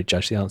I can already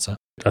judge the answer.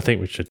 I think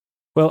we should.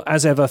 Well,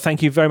 as ever,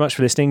 thank you very much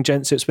for listening,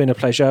 gents. It's been a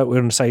pleasure. We're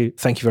going to say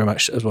thank you very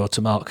much as well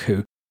to Mark,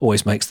 who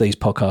always makes these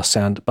podcasts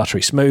sound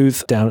buttery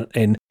smooth down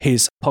in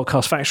his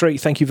podcast factory.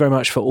 Thank you very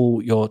much for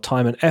all your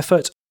time and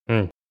effort.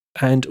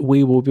 And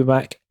we will be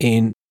back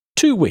in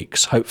 2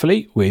 weeks,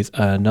 hopefully, with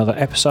another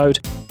episode.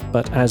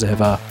 But as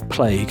ever,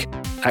 plague,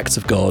 acts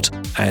of God,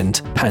 and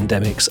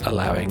pandemics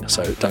allowing.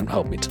 So don't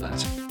hold me to that.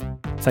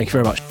 Thank you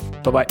very much.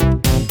 Bye-bye.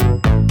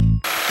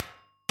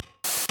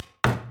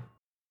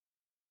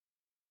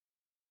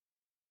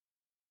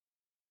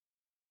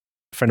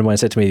 A friend of mine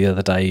said to me the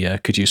other day,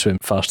 could you swim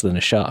faster than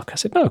a shark? I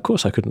said, no, of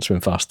course I couldn't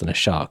swim faster than a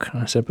shark.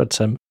 And I said, but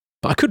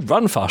I could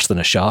run faster than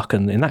a shark.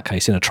 And in that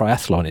case, in a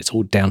triathlon, it's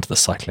all down to the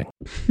cycling.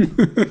 It's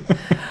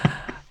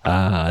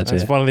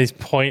one of these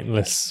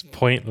pointless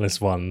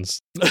ones.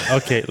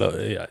 Okay, look,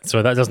 yeah,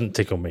 so that doesn't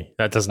tickle me.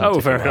 That doesn't. Oh,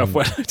 fair enough.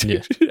 Well,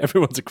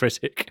 everyone's a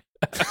critic.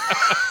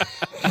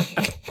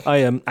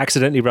 I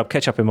accidentally rubbed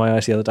ketchup in my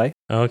eyes the other day.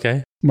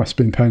 Okay, must have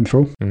been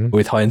painful.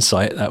 With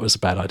hindsight, that was a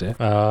bad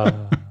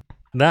idea.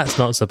 That's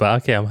not so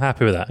bad. Okay, I'm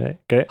happy with that.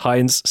 Okay,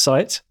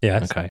 hindsight.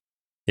 Yes. Okay.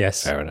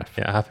 Yes. Fair enough.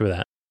 Yeah, happy with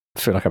that. I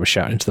feel like I'm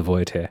shouting into the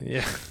void here.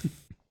 Yeah.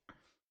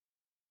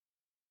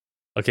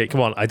 Okay,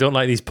 come on. I don't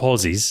like these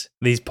pauses.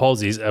 These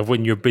pauses of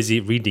when you're busy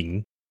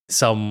reading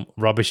some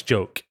rubbish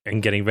joke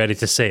and getting ready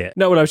to say it.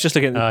 No, well, I was just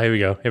looking at here we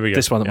go.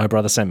 This one that my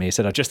brother sent me. He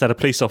said, I just had a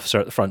police officer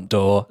at the front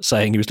door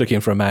saying he was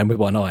looking for a man with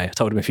one eye. I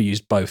told him if he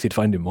used both, he'd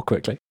find him more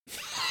quickly.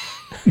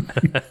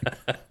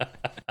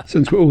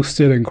 Since we're all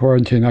still in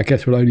quarantine, I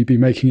guess we'll only be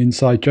making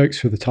inside jokes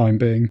for the time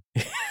being.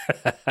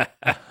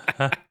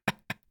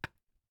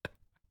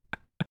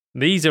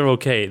 These are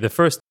okay. The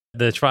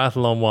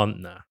triathlon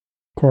one, nah.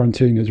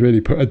 Quarantine has really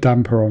put a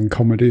damper on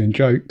comedy and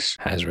jokes.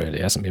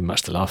 Hasn't been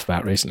much to laugh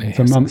about recently.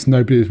 For months,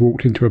 nobody has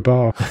walked into a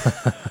bar.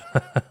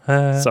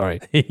 Sorry.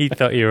 He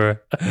thought you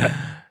were...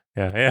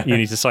 Yeah. You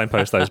need to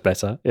signpost those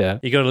better. Yeah.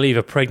 You got to leave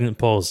a pregnant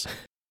pause.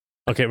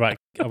 Okay, right.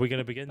 Are we going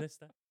to begin this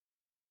then?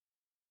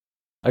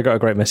 I got a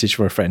great message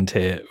from a friend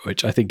here,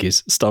 which I think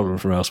is stolen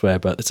from elsewhere,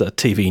 but it's a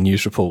TV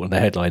news report, and the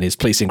headline is,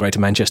 Police in Greater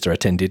Manchester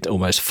attended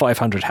almost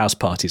 500 house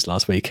parties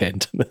last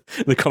weekend.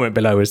 The comment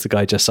below is the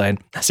guy just saying,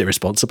 that's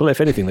irresponsible. If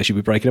anything, they should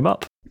be breaking them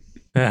up.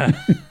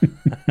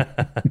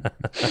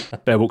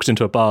 Bear walks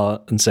into a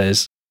bar and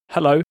says,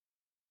 hello,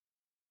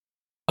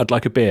 I'd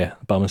like a beer.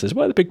 The barman says,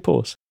 why the big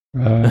pause?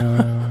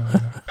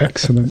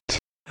 Excellent.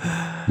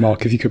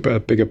 Mark, if you could put a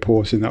bigger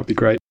pause in, that would be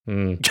great.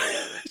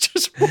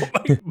 Just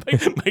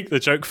make the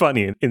joke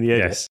funny in the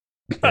end. Yes.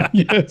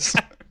 Yes.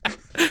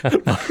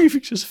 If you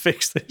just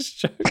fix this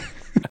joke.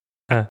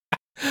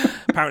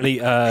 Apparently,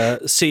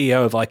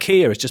 CEO of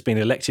IKEA has just been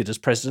elected as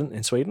president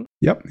in Sweden.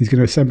 Yep, he's going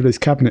to assemble his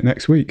cabinet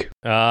next week.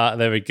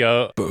 There we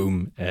go.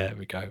 Boom. There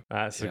we go.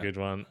 That's a good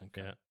one.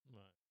 Okay.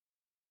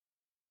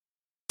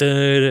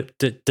 Right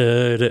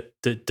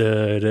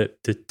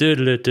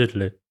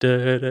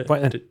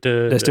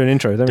then, let's do an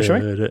intro then, shall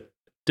we?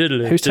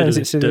 Whose turn is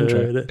it to do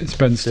the intro? It's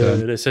Ben's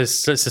turn. It's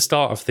the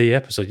start of the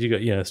episode.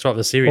 You got, start of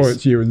the series. Or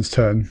it's Ewan's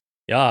turn.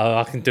 Yeah,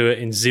 I can do it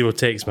in 0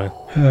 takes, man.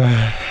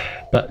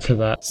 Back to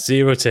that.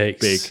 0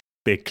 takes.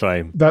 Big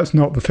claim. That's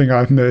not the thing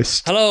I've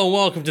missed. Hello and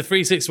welcome to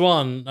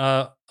 361,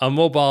 a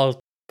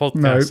mobile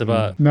podcast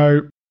about...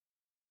 No.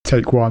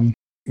 take one.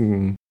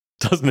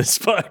 Doesn't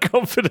inspire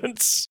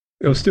confidence.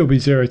 It'll still be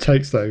 0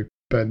 takes though,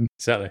 Ben.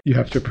 Exactly. You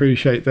have to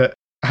appreciate that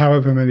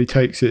however many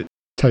takes it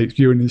takes,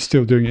 Ewan is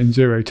still doing it in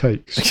 0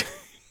 takes.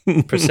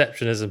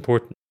 Perception is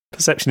important.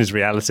 Perception is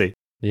reality.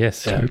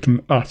 Yes. Total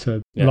and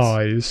utter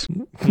lies.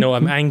 No,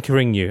 I'm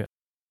anchoring you.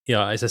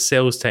 Yeah, it's a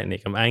sales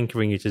technique. I'm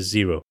anchoring you to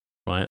 0,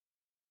 right?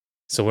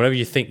 So whenever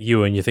you think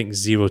Ewan, you think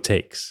 0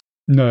 takes.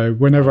 No,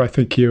 whenever I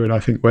think Ewan, I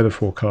think weather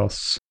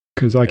forecasts,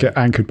 because I get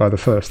anchored by the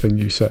first thing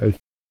you say.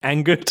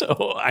 Angered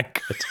or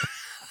anchored?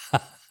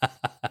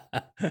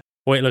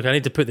 Wait, look, I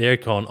need to put the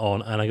aircon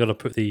on, and I got to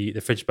put the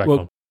fridge back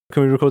on.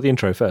 Can we record the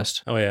intro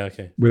first? Oh, yeah,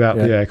 okay. Without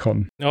the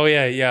aircon. Oh,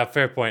 yeah,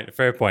 fair point.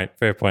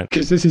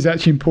 Because this is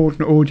actually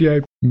important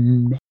audio.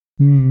 I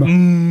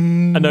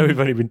know we've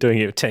only been doing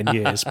it for 10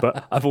 years,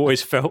 but I've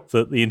always felt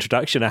that the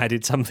introduction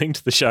added something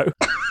to the show.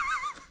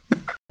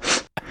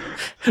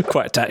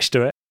 Quite attached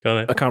to it. Got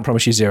it. I can't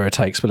promise you 0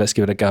 takes, but let's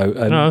give it a go.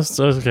 No, that's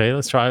okay.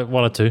 Let's try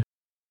 1 or 2.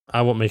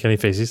 I won't make any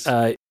faces.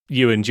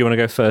 Ewan, do you want to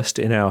go first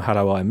in our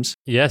Hello Ims?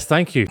 Yes,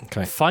 thank you.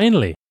 Okay.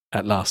 Finally.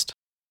 At last.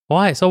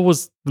 Why? It's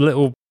always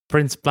little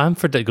Prince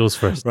Blanford that goes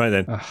first. Right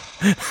then.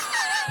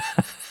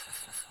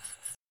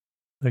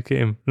 Look at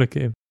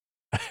him.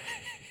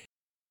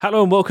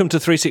 Hello and welcome to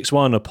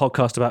 361, a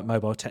podcast about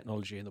mobile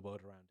technology in the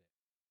world around it.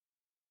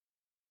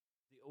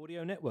 The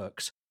audio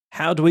networks.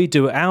 How do we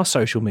do our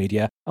social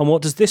media, and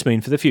what does this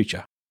mean for the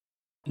future?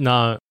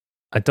 No,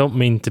 I don't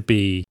mean to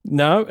be...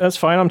 No, that's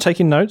fine. I'm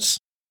taking notes.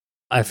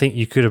 I think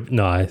you could have...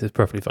 No, it's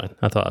perfectly fine.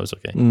 I thought I was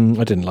okay.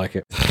 I didn't like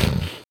it.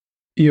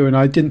 Ewan,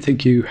 I didn't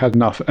think you had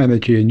enough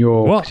energy in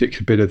your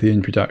particular bit of the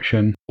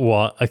introduction.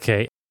 What?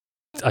 Okay.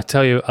 I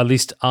tell you, at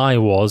least I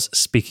was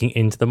speaking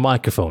into the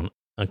microphone.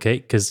 Okay?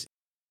 Because...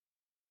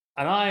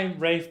 And I'm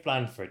Rafe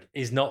Blanford.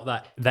 Is not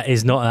that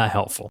is not that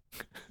helpful.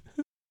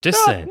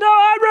 Just saying. No,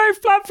 I'm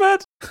Rafe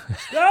Blanford.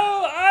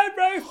 No, I'm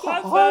Rafe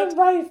Blanford. I'm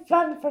Rafe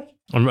Blanford.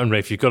 And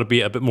Rafe, you've got to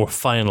be a bit more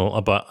final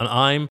about... And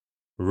I'm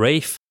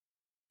Rafe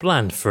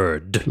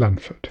Blanford.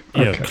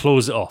 Okay.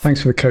 Close it off.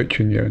 Thanks for the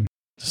coaching, Ewan.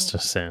 Just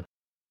saying.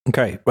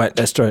 Okay, right,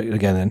 let's try it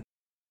again then.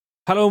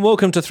 Hello and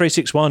welcome to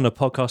 361, a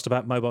podcast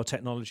about mobile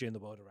technology in the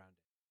world around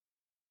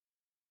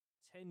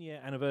it. 10-year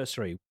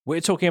anniversary.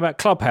 We're talking about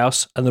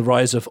Clubhouse and the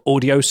rise of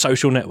audio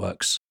social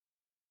networks.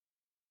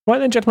 Right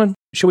then, gentlemen,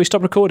 shall we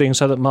stop recording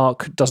so that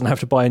Mark doesn't have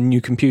to buy a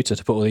new computer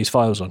to put all these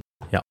files on?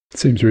 Yeah.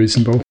 Seems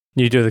reasonable.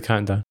 You do the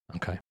countdown.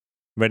 Okay.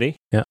 Ready?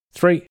 Yeah.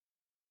 3,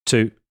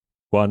 2,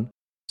 1,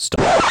 stop.